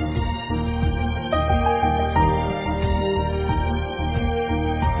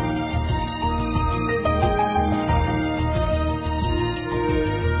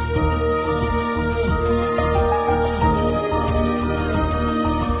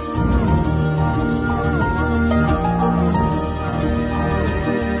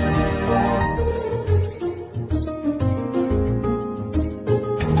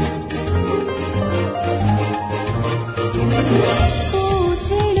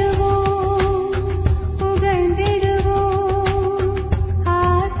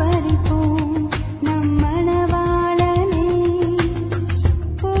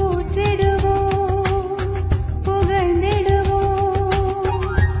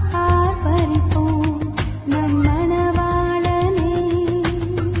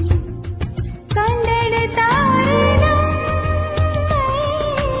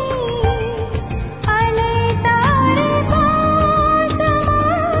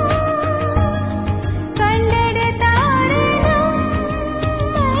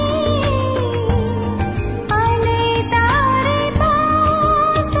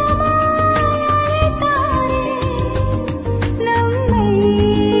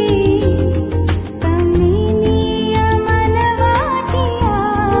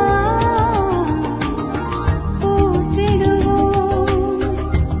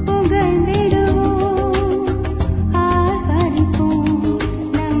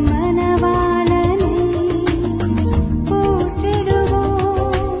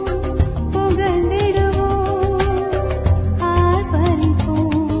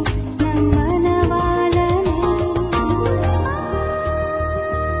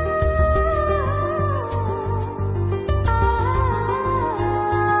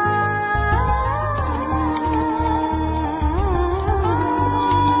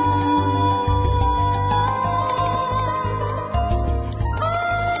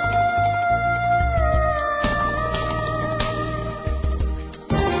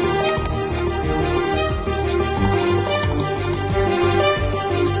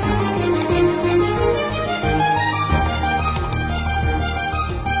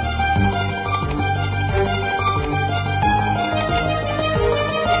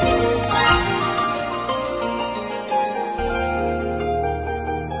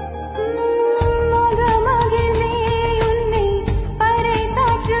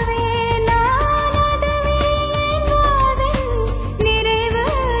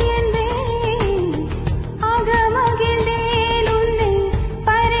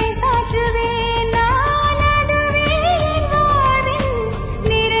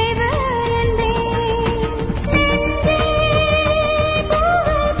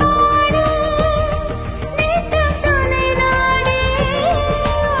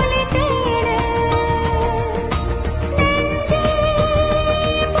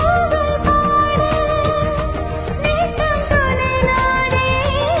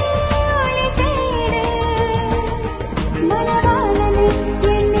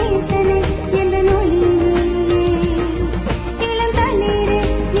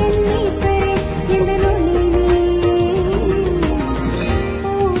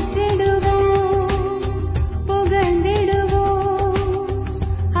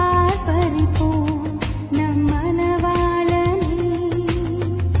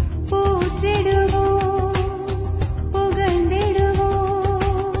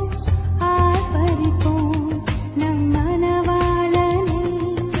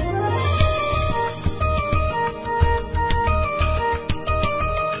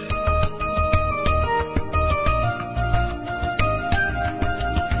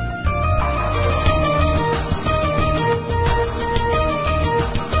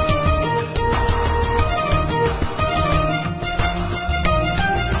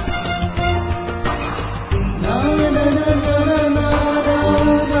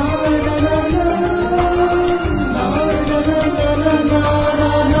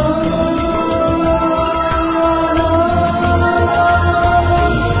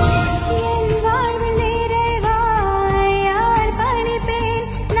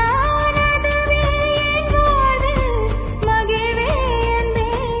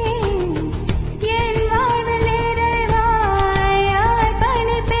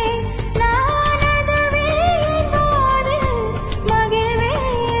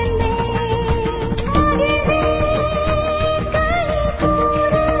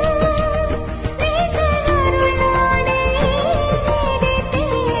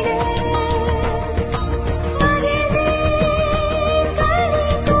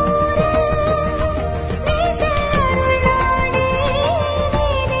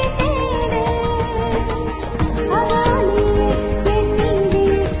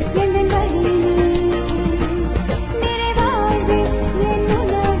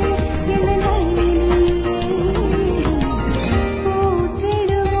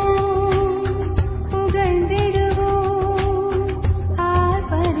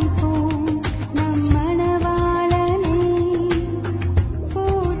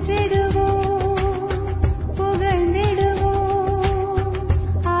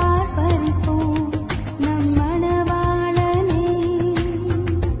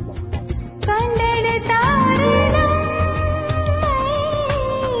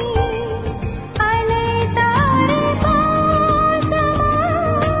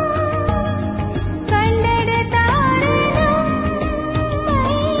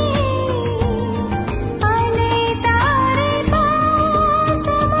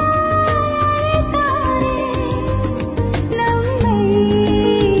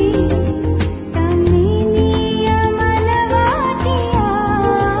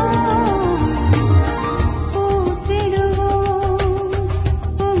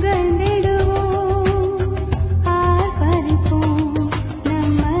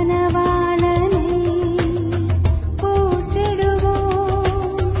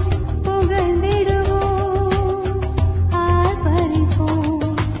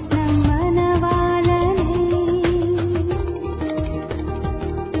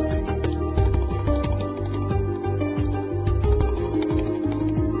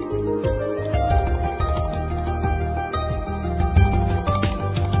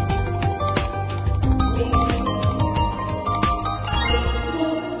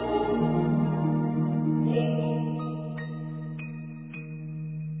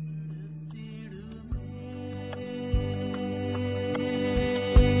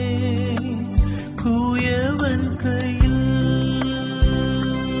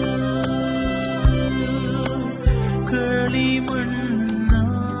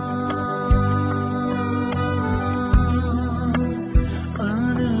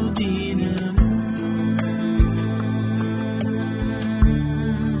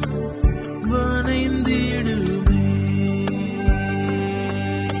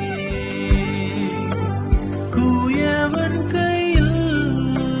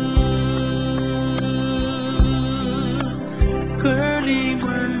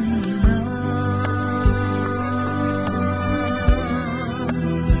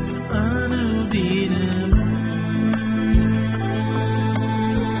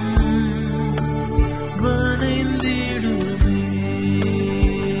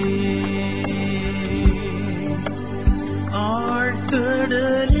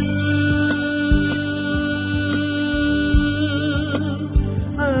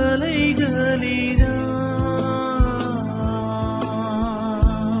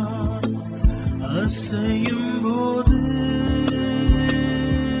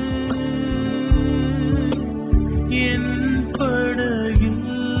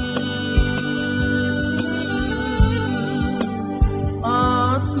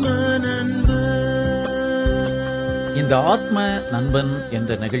நண்பன்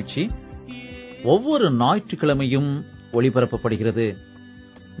என்ற நிகழ்ச்சி ஒவ்வொரு ஞாயிற்றுக்கிழமையும் ஒளிபரப்பப்படுகிறது.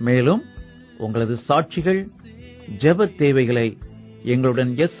 மேலும் உங்களது சாட்சிகள், ஜெப தேவைகளை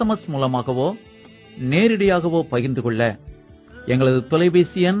எங்களுடன் SMS மூலமாகவோ நேரடியாகவோ பகிர்ந்து கொள்ள எங்களது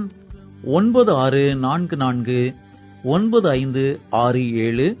தொலைபேசி எண்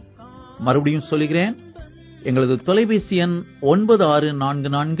 96449567. மறுபடியும் சொல்கிறேன், எங்களது தொலைபேசி எண்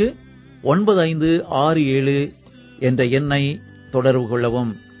 96449567 என்ற எண்ணை தொடர்பு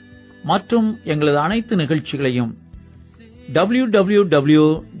கொள்ளவும். மற்றும் எங்களது அனைத்து நிகழ்ச்சிகளையும்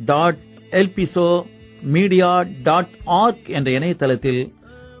www.elpisomedia.org என்ற இணையதளத்தில்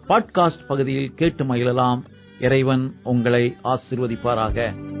பாட்காஸ்ட் பகுதியில் கேட்டு மகிழலாம். இறைவன் உங்களை ஆசீர்வதிப்பாராக.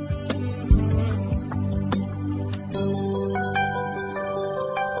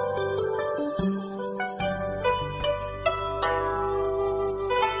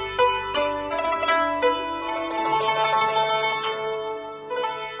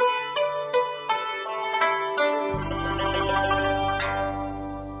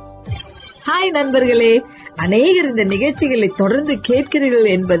 ஹாய் நண்பர்களே, அநேகர் இந்த நிகழ்ச்சிகளை தொடர்ந்து கேட்கிறீர்கள்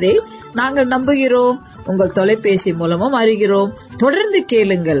என்பதை நாங்கள் நம்புகிறோம். உங்கள் தொலைபேசி மூலமும் அறிகிறோம். தொடர்ந்து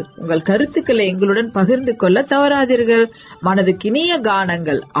கேளுங்கள். உங்கள் கருத்துக்களை எங்களுடன் பகிர்ந்து கொள்ள தவறாதீர்கள். மனதுக்கினிய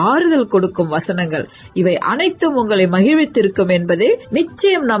கானங்கள், ஆறுதல் கொடுக்கும் வசனங்கள், இவை அனைத்தும் உங்களை மகிழ்வித்திருக்கும் என்பதை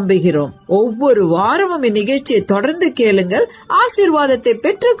நிச்சயம் நம்புகிறோம். ஒவ்வொரு வாரமும் இந்நிகழ்ச்சியை தொடர்ந்து கேளுங்கள். ஆசீர்வாதத்தை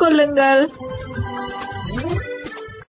பெற்றுக் கொள்ளுங்கள்.